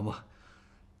不得吗？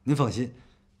您放心，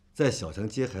在小强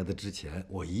接孩子之前，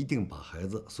我一定把孩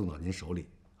子送到您手里，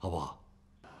好不好？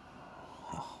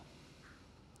哦，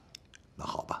那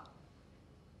好吧，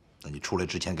那你出来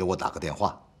之前给我打个电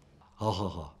话。好，好，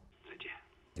好，再见，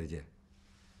再见。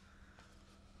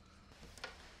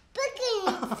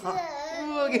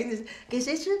不给你吃，给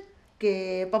谁吃？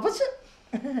给宝宝吃，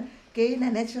给奶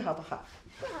奶吃好不好？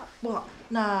不好。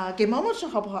那给毛毛吃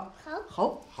好不好？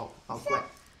好，好，好，乖。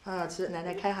 啊，吃奶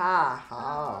奶开哈，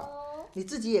好，你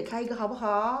自己也开一个好不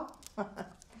好？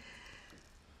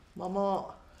毛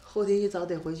毛，后天一早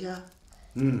得回去啊。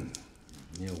嗯，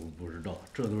你也不知道，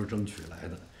这都是争取来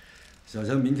的。小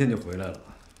强明天就回来了。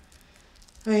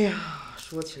哎呀，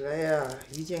说起来呀，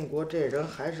于建国这人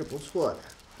还是不错的，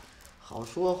好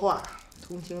说话，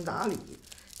通情达理。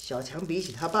小强比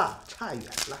起他爸差远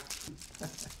了。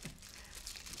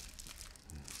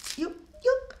哟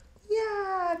哟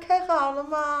呀，开好了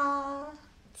吗？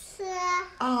吃。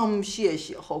谢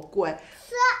谢，好乖。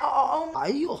吃。哎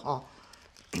呦哈，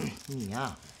你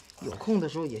呀，有空的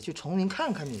时候也去崇宁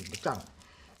看看你的丈夫。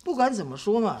不管怎么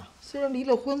说嘛，虽然离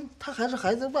了婚，他还是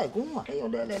孩子外公嘛。哎呦，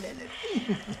来。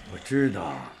我知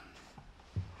道。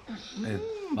哎，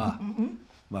妈，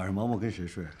晚上毛毛跟谁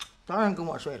睡？当然跟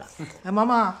我睡了。哎，妈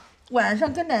妈，晚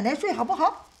上跟奶奶睡好不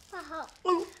好？好。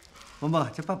哎呦，毛毛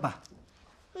叫爸爸。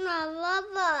那爸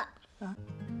爸。啊。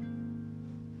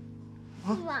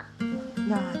爸爸。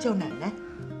那叫奶奶。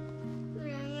奶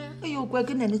奶。哎呦，乖，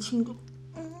跟奶奶亲个。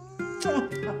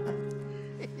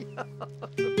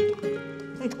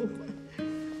哎呦，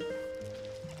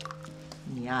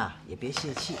你呀也别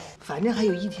泄气，反正还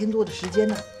有1天多的时间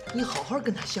呢，你好好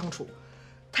跟他相处，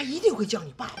他一定会叫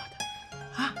你爸爸的，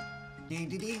啊！叮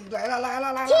叮叮，来了！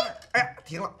哎呀，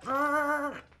停了！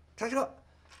刹车！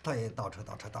倒车！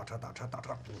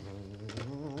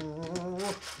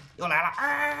又来了！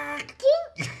啊！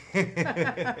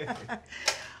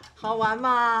好玩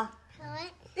吗？好玩。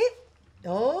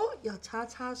哦，要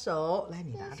擦手，来，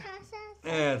你拿着。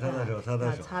哎，擦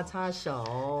手。擦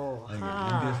手。哎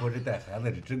呀，您别说，这带孩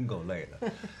子是真够累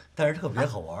的，但是特别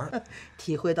好玩。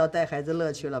体会到带孩子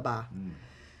乐趣了吧？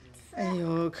哎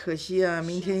呦，可惜啊，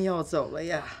明天要走了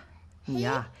呀。你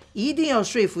呀，一定要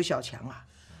说服小强啊，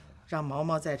让毛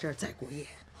毛在这儿再过夜。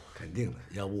肯定的，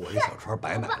要不我这小船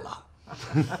白买了。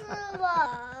是吧？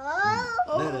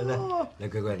来，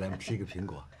乖，咱们吃一个苹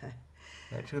果。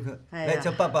来吃个苹果，哎来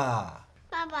叫爸爸。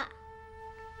爸爸，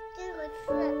这个吃。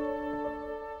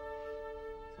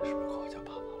是不是管我叫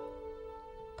爸爸了？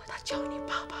把他叫你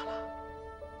爸爸了。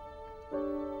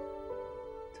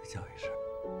再叫一声。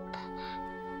爸爸。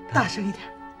大声一点。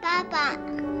爸爸。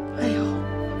哎呦，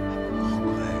好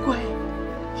乖，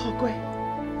好乖。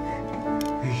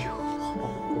哎呦，好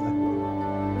乖。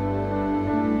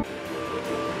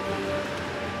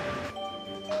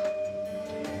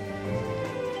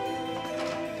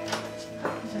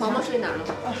毛毛睡哪儿了？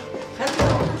孩子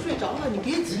都睡着了，你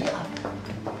别急啊。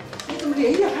你怎么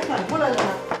连夜还赶过来了呢？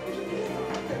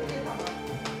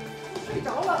睡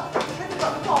着了，还得把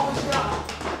他抱回去啊。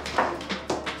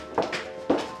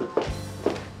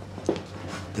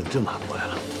怎么这么晚过来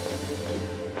了？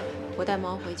我带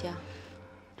毛回家。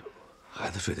孩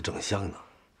子睡得正香呢，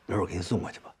明儿我给你送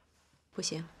过去吧。不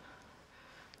行，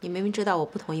你明明知道我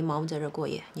不同意毛毛在这儿过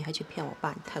夜，你还去骗我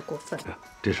爸，你太过分了。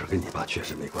这事儿跟你爸确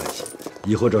实没关系，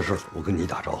以后这事儿我跟你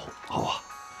打招呼，好吧？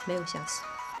没有下次。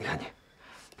你看你，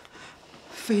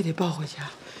非得抱回家，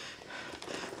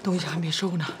东西还没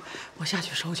收呢，我下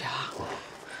去收去啊。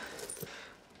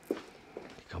你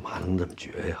干嘛能这么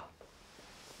绝呀？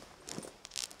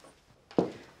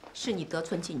是你得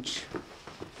寸进尺。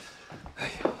哎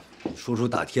呀，说出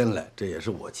大天来，这也是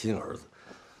我亲儿子，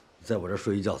在我这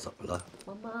睡一觉怎么了？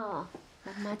毛毛，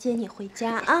妈妈接你回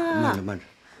家啊！慢着慢着。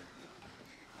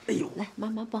哎呦，来，妈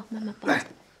妈抱，妈妈抱。来。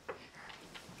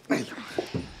哎呦，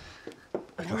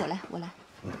我来。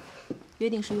约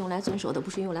定是用来遵守的，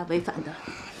不是用来违反的。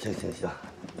行，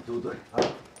都对啊。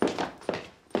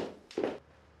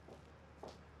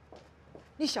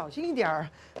你小心一点儿。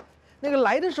那个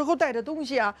来的时候带的东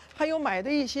西啊，还有买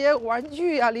的一些玩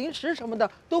具啊、零食什么的，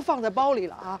都放在包里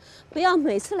了啊！不要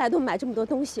每次来都买这么多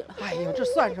东西了。哎呦，这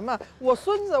算什么？我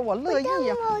孙子，我乐意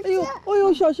呀！哎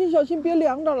呦，小心，别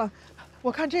凉着了。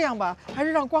我看这样吧，还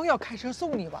是让光耀开车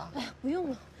送你吧。哎呀，不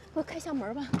用了，给我开下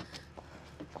门吧。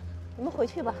你们回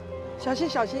去吧。小心。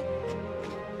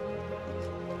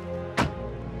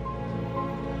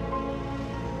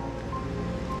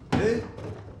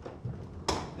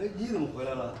哎，你怎么回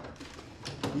来了？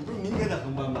你不是明天的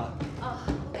航班吗？啊，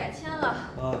我改签了。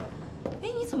啊。哎，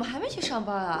你怎么还没去上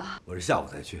班啊？我是下午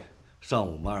才去，上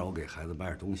午妈让我给孩子买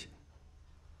点东西。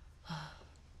啊。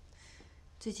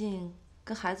最近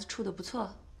跟孩子处得不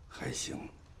错。还行。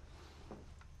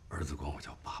儿子管我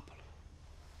叫爸爸了。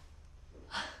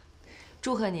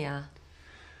祝贺你啊！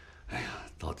哎呀，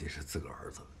到底是自个儿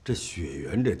子，这血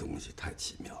缘这东西太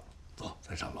奇妙了。走，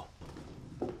咱上楼。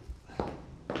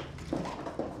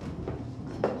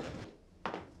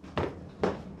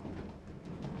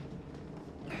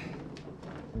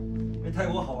泰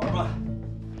国好玩吗？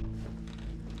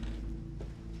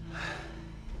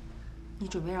你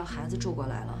准备让孩子住过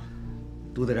来了？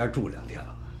都在这儿住2天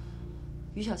了。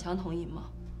于小强同意吗？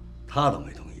他倒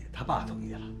没同意，他爸同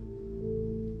意了。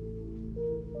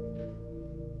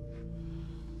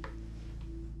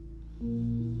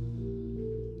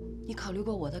你考虑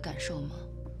过我的感受吗？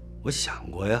我想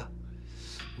过呀，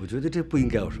我觉得这不应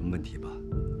该有什么问题吧。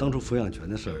当初抚养权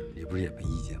的事儿，你不是也没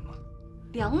意见吗？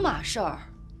两码事儿。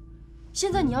现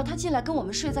在你要他进来跟我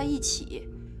们睡在一起，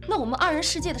那我们2人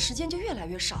世界的时间就越来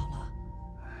越少了。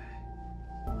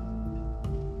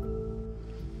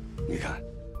你看，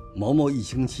毛毛1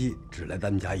星期只来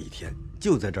咱们家1天，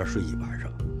就在这儿睡1晚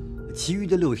上，其余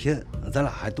的6天，咱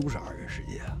俩还都是2人世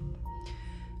界啊。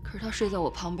可是他睡在我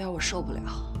旁边，我受不了。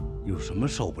有什么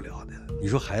受不了的呀？你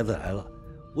说孩子来了，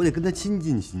我得跟他亲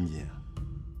近亲近啊。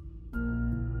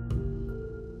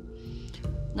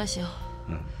那行，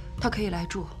他可以来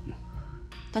住。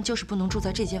但就是不能住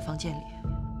在这间房间里。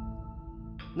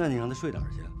那你让他睡哪儿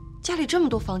去？家里这么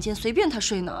多房间，随便他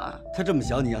睡哪儿。他这么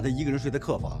小，你让他一个人睡在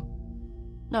客房？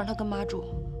那让他跟妈住。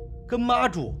跟妈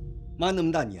住？妈那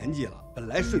么大年纪了，本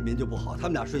来睡眠就不好，他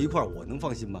们俩睡一块儿，我能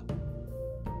放心吗？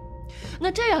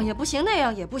那这样也不行，那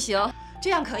样也不行。这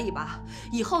样可以吧？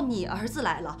以后你儿子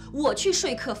来了，我去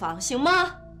睡客房，行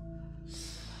吗？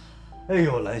哎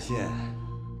呦，兰心，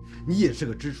你也是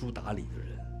个知书达理的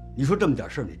人，你说这么点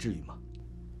事儿，你至于吗？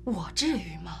我至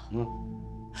于吗？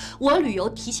我旅游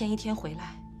提前1天回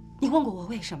来，你问过我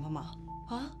为什么吗？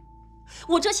啊，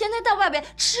我这现在在外边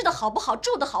吃的好不好，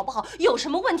住的好不好，有什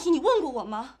么问题你问过我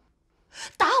吗？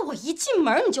打我一进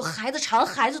门你就孩子长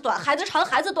孩子短，孩子长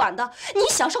孩子短的，你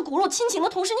享受骨肉亲情的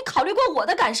同时，你考虑过我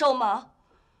的感受吗？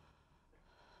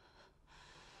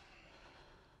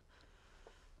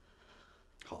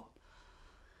好，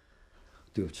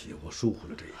对不起，我疏忽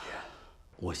了这一点，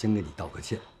我先给你道个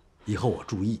歉。以后我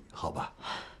注意，好吧？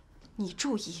你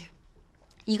注意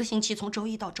，1个星期从周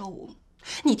1到周5，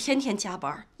你天天加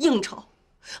班应酬，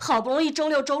好不容易周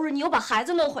6周日你又把孩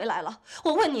子弄回来了。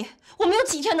我问你，我们有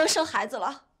几天能生孩子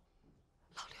了？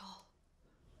老刘，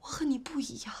我和你不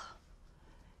一样，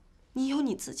你有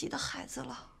你自己的孩子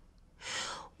了，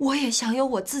我也想有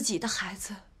我自己的孩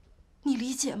子，你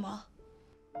理解吗？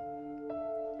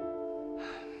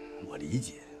我理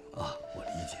解啊，我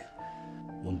理解。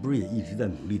我们不是也一直在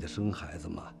努力的生孩子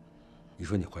吗？你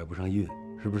说你怀不上孕，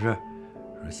是不是？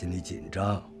说心里紧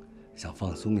张，想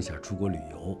放松一下，出国旅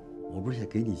游。我不是也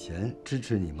给你钱支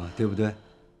持你吗？对不对？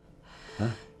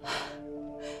啊？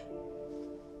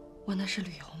我那是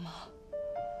旅游吗？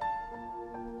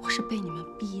我是被你们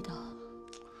逼的，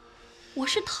我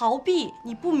是逃避，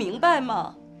你不明白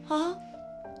吗？啊，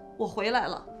我回来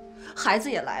了，孩子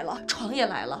也来了，床也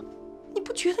来了，你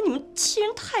不觉得你们欺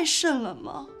人太甚了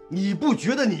吗？你不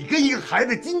觉得你跟一个孩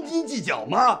子斤斤计较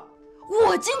吗？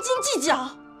我斤斤计较？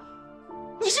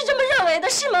你是这么认为的，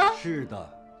是吗？是的。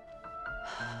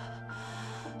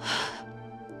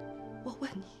我问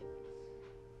你，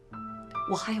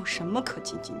我还有什么可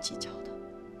斤斤计较的？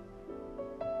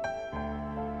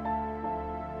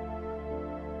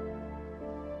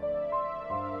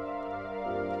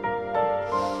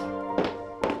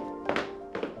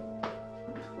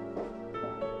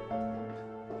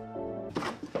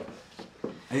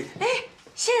哎，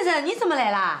先生，你怎么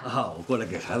来啦？啊，我过来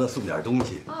给孩子送点东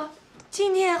西。啊，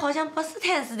今天好像不是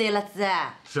摊子的日子。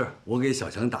是我给小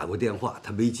强打过电话，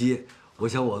他没接。我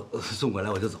想我送过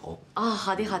来我就走。哦，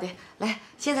好的好的，来，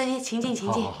先生你请进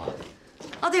请进。好。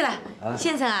哦，对了，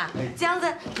先生啊，这样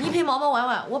子你陪毛毛玩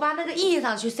玩，我把那个衣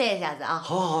裳去晒一下子啊。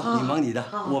好，你忙你的，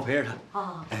我陪着他。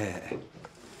好。哎，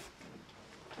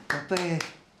宝贝，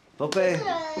宝贝，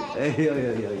哎呦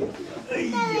呦呦呦，哎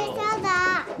呦。小的。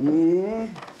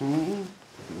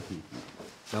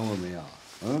想我没有？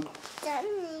想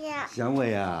你呀。想我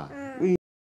呀？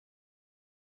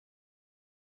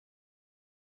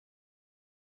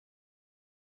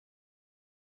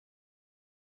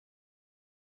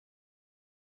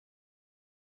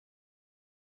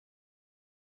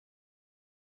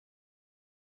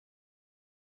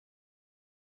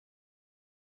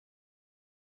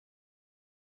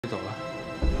走了。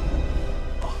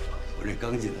哦，我这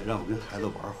刚进来，让我跟孩子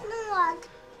玩会儿。那我。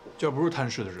这不是探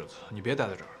视的日子，你别待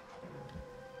在这儿。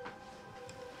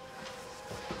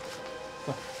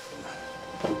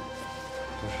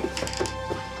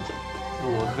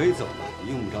我可以走了，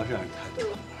你用不着这样的态度。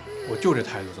我就这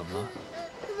态度，怎么了？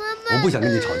我不想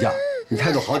跟你吵架，你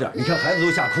态度好点。你看孩子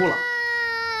都吓哭了。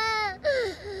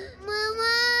妈妈。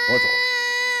我走。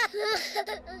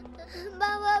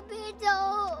爸爸别走。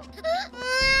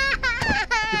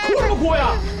你哭什么哭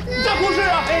呀？你咋哭事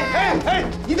啊？哎，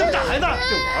你怎么打孩子？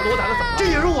这我儿子，我打他怎么了？这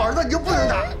也是我儿子，你就不能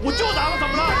打？我就打了，怎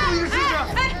么了？你试试。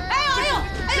哎呦，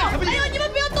你们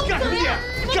不要动手呀！你们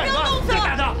不要动手！别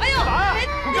打他！哎呦，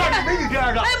我告诉你，没你这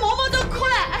样的。哎，毛毛都哭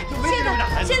了。哎，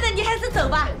现在你还是走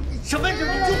吧。什么？你就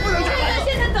不能打孩子？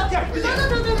现在走，走。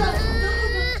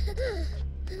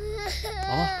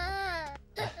毛毛。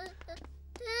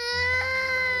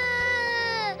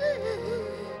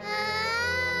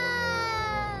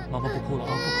妈妈不哭了啊，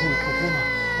不哭了。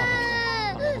妈妈错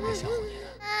了，妈妈不该吓唬你的。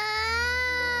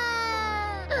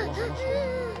好了，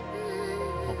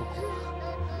妈妈不哭了。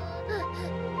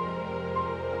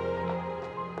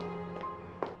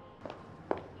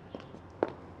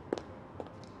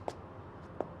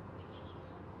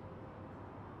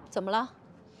怎么了？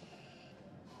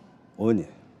我问你，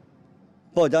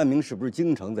鲍家明是不是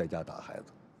经常在家打孩子？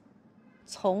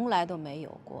从来都没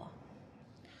有过。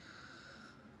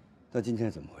那今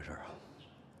天怎么回事啊？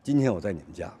今天我在你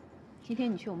们家。今天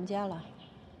你去我们家了？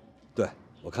对，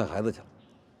我看孩子去了。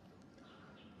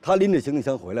他拎着行李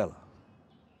箱回来了，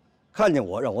看见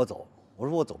我让我走，我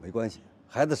说我走没关系，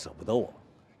孩子舍不得我，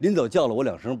临走叫了我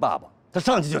2声爸爸，他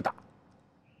上去就打。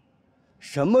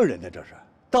什么人呢这是？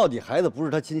到底孩子不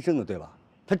是他亲生的，对吧？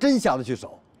他真下得去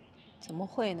手？怎么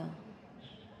会呢？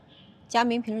佳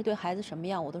明平时对孩子什么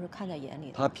样，我都是看在眼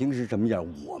里的。他平时什么样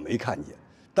我没看见，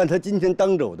但他今天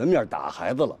当着我的面打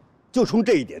孩子了，就冲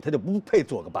这一点，他就不配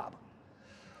做个爸爸。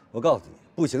我告诉你，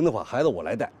不行的话，孩子我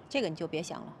来带。这个你就别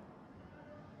想了。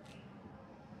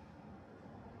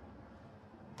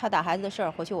他打孩子的事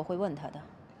儿，回去我会问他的。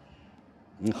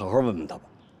你好好问问他吧。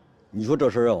你说这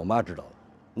事儿让我妈知道了，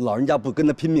老人家不跟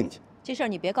他拼命去。这事儿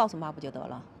你别告诉妈不就得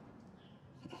了？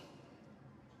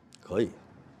可以。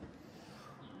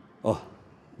哦，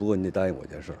不过你得答应我一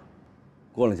件事儿，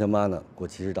过2天妈呢过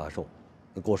70大寿，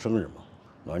那过生日嘛，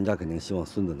老人家肯定希望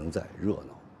孙子能在，热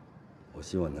闹。我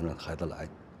希望能让孩子来。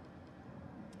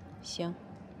行。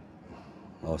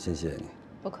那我先谢谢你。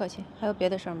不客气。还有别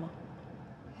的事儿吗？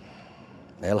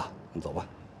没了，你走吧。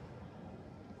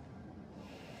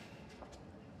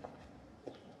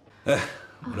哎，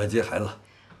我来接孩子。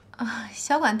啊，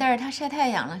小管带着他晒太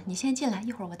阳了，你先进来，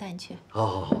一会儿我带你去。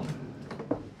好。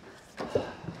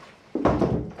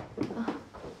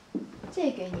这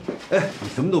给你。哎，你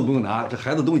什么都不用拿，这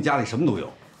孩子东西家里什么都有。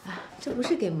啊，这不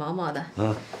是给毛毛的。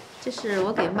啊。这是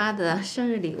我给妈的生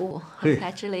日礼物，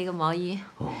还织了一个毛衣，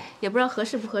也不知道合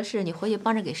适不合适，你回去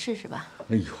帮着给试试吧。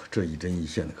哎呦，这一针一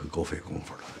线的可够费功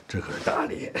夫了，这可是大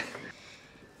礼。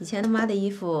以前的妈的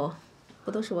衣服，不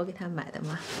都是我给她买的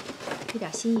吗？给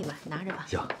点心意吧，拿着吧。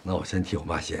行，那我先替我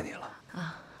妈谢你了。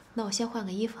啊，那我先换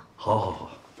个衣服。好，好，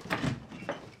好。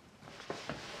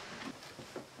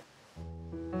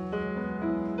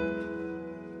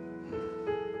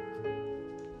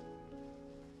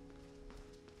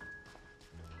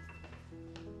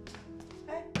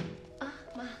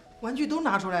玩具都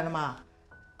拿出来了吗？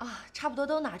啊，差不多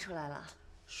都拿出来了。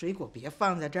水果别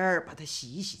放在这儿，把它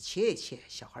洗一洗、切一切，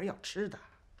小孩要吃的。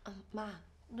妈，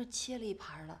那切了一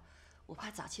盘了，我怕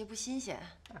早切不新鲜。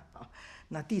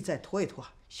那地再拖一拖，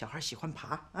小孩喜欢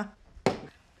爬啊。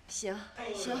行。哎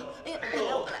呦，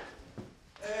来我来。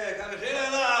哎，看看谁来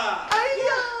了？哎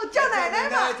呦，叫奶奶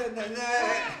吧。叫奶奶。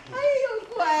哎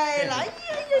呦，乖了，哎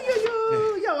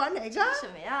呦，要玩哪个？什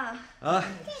么呀？啊，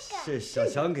是小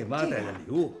强给妈带的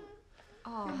礼物。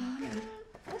哦，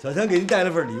小强给您带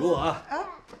了份礼物啊！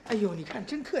哎呦，你看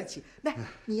真客气。来，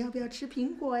你要不要吃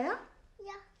苹果呀？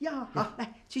要。好，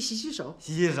来去洗洗手。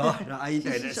洗洗手，让阿姨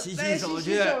带着洗洗手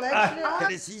去。哎，给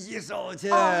他洗洗手去。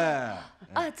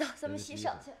走，咱们洗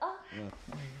手去啊。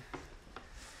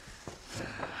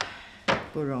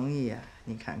不容易呀，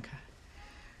你看看，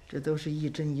这都是一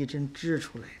针一针织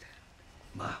出来的。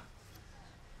妈，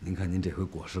您看您这回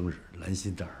过生日，兰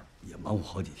心这儿也忙活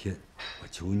好几天，我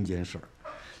求您件事儿，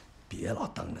别老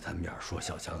当着她面说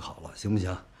小强好了，行不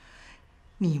行？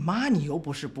你妈你又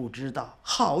不是不知道，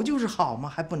好就是好嘛，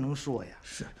还不能说呀？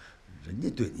是，人家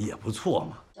对你也不错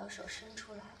嘛。小手伸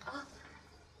出来啊，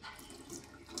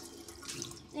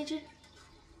那只，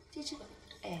这只，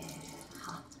哎，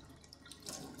好，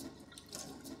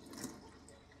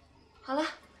好了，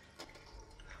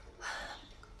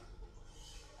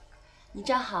你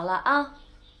站好了啊。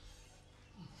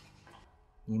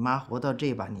你妈活到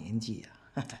这把年纪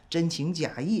呀，真情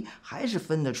假意还是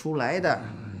分得出来的。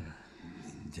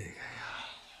您这个呀，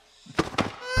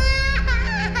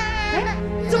哎，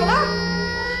怎么了？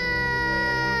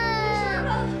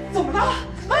怎么了？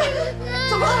哎，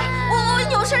怎么了？我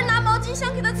扭身拿毛巾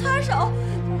想给她擦手，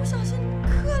不小心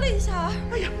磕了一下。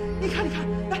哎呀，你看，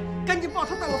来，赶紧抱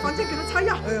她到我房间给她擦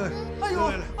药。哎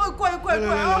呦，乖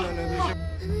啊！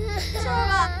是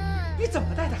吧？你怎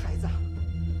么带的孩子啊？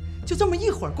就这么一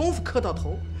会儿功夫磕到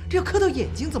头，这要磕到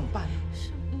眼睛怎么办呢？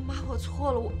是妈，我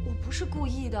错了，我不是故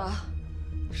意的。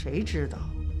谁知道？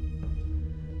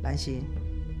兰心，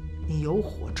你有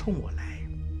火冲我来，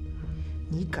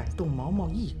你敢动毛毛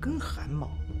一根汗毛，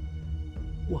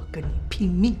我跟你拼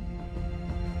命！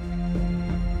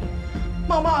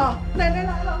妈妈，奶奶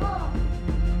来了啊！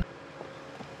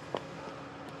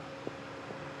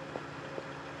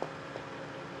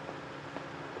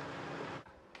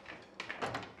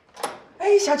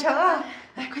哎，小强啊，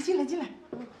来，快进来，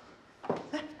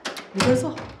来，里边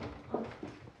坐。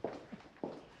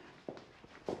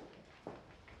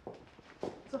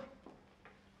坐。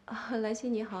兰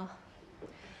心你好。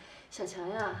小强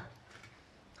呀，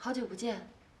好久不见。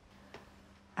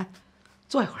哎，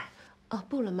坐一会儿。哦，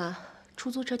不了妈，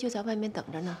出租车就在外面等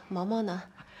着呢。毛毛呢？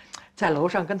在楼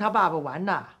上跟他爸爸玩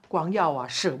呢。光耀啊，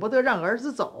舍不得让儿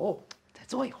子走，再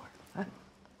坐一会儿啊。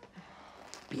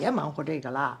别忙活这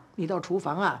个啦，你到厨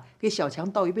房啊，给小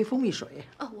强倒一杯蜂蜜水。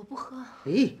我不喝。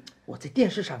哎，我在电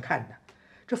视上看的，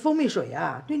这蜂蜜水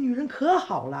啊，对女人可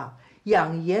好了，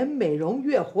养颜美容，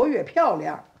越活越漂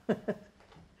亮。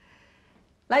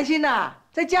兰心呐，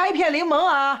再加一片柠檬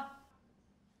啊，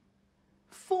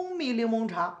蜂蜜柠檬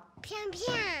茶。片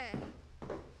片。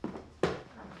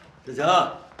小强，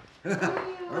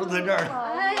儿子在这儿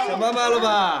呢，想妈妈了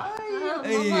吧？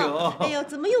哎呦，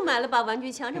怎么又买了把玩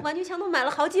具枪？这玩具枪都买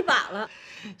了好几把了。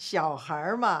小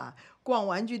孩嘛，逛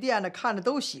玩具店的看着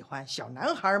都喜欢，小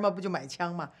男孩嘛，不就买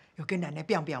枪吗？有跟奶奶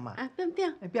biang吗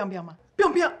？biang吗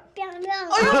？biang。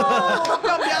哎呦，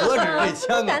何止这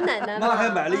枪啊！奶奶妈还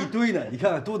买了一堆呢，你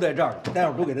看看都在这儿了，待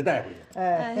会儿都给他带回去。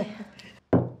哎，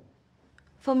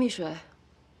蜂蜜水，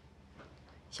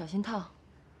小心烫。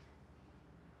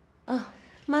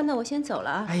妈，那我先走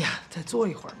了啊。哎呀，再坐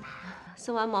一会儿嘛。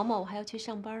送完毛毛，我还要去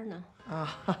上班呢。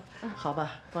好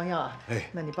吧，光耀啊，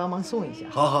那你帮忙送一下。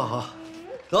好，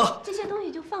走。这些东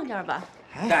西就放这儿吧。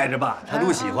带着吧，他都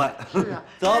喜欢。是啊，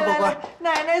走，宝贝。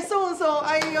奶奶送。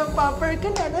哎呦，宝贝儿，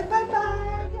跟奶奶拜拜。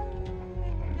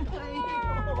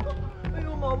哎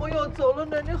呦，毛毛要走了，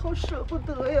奶奶好舍不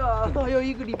得呀。还有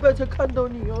1个礼拜才看到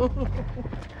你哦。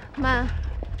妈，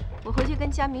我回去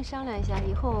跟佳明商量一下，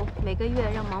以后每个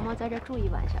月让毛毛在这住1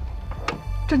晚上。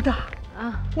真的？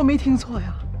我没听错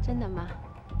呀。真的吗？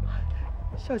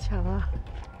小强啊，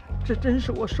这真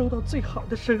是我收到最好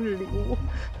的生日礼物。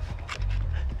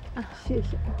啊，谢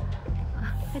谢。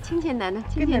来亲亲奶奶，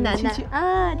亲亲奶奶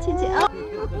啊，亲亲啊！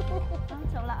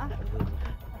走了啊。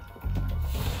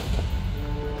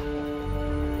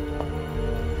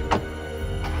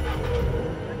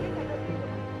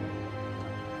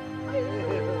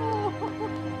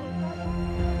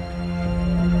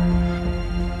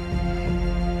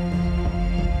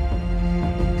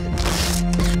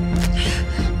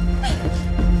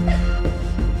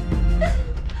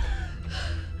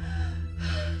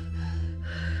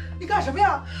你干什么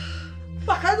呀？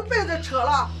把孩子被子扯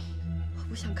了！我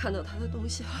不想看到他的东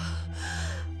西了，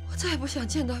我再也不想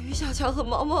见到于小强和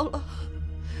毛毛了。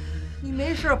你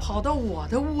没事跑到我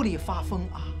的屋里发疯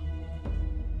啊？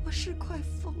我是快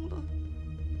疯了，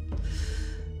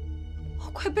我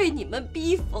快被你们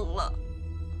逼疯了。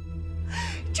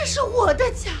这是我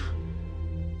的家，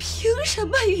凭什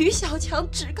么于小强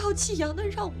趾高气扬的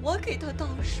让我给他倒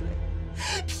水？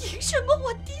凭什么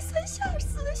我低三下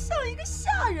四的像一个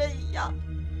下人一样？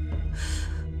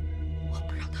我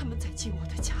不让他们再进我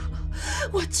的家了，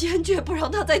我坚决不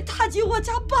让他再踏进我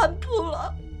家半步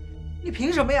了。你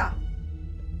凭什么呀？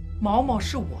毛毛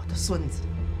是我的孙子，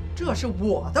这是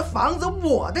我的房子，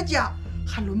我的家，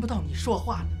还轮不到你说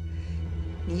话呢。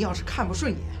你要是看不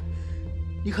顺眼，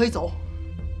你可以走。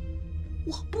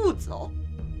我不走，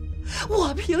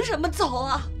我凭什么走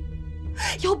啊？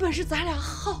有本事咱俩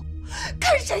耗，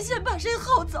看谁先把谁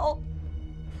耗走。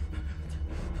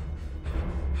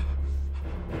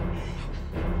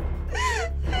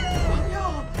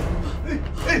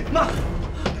哎，妈，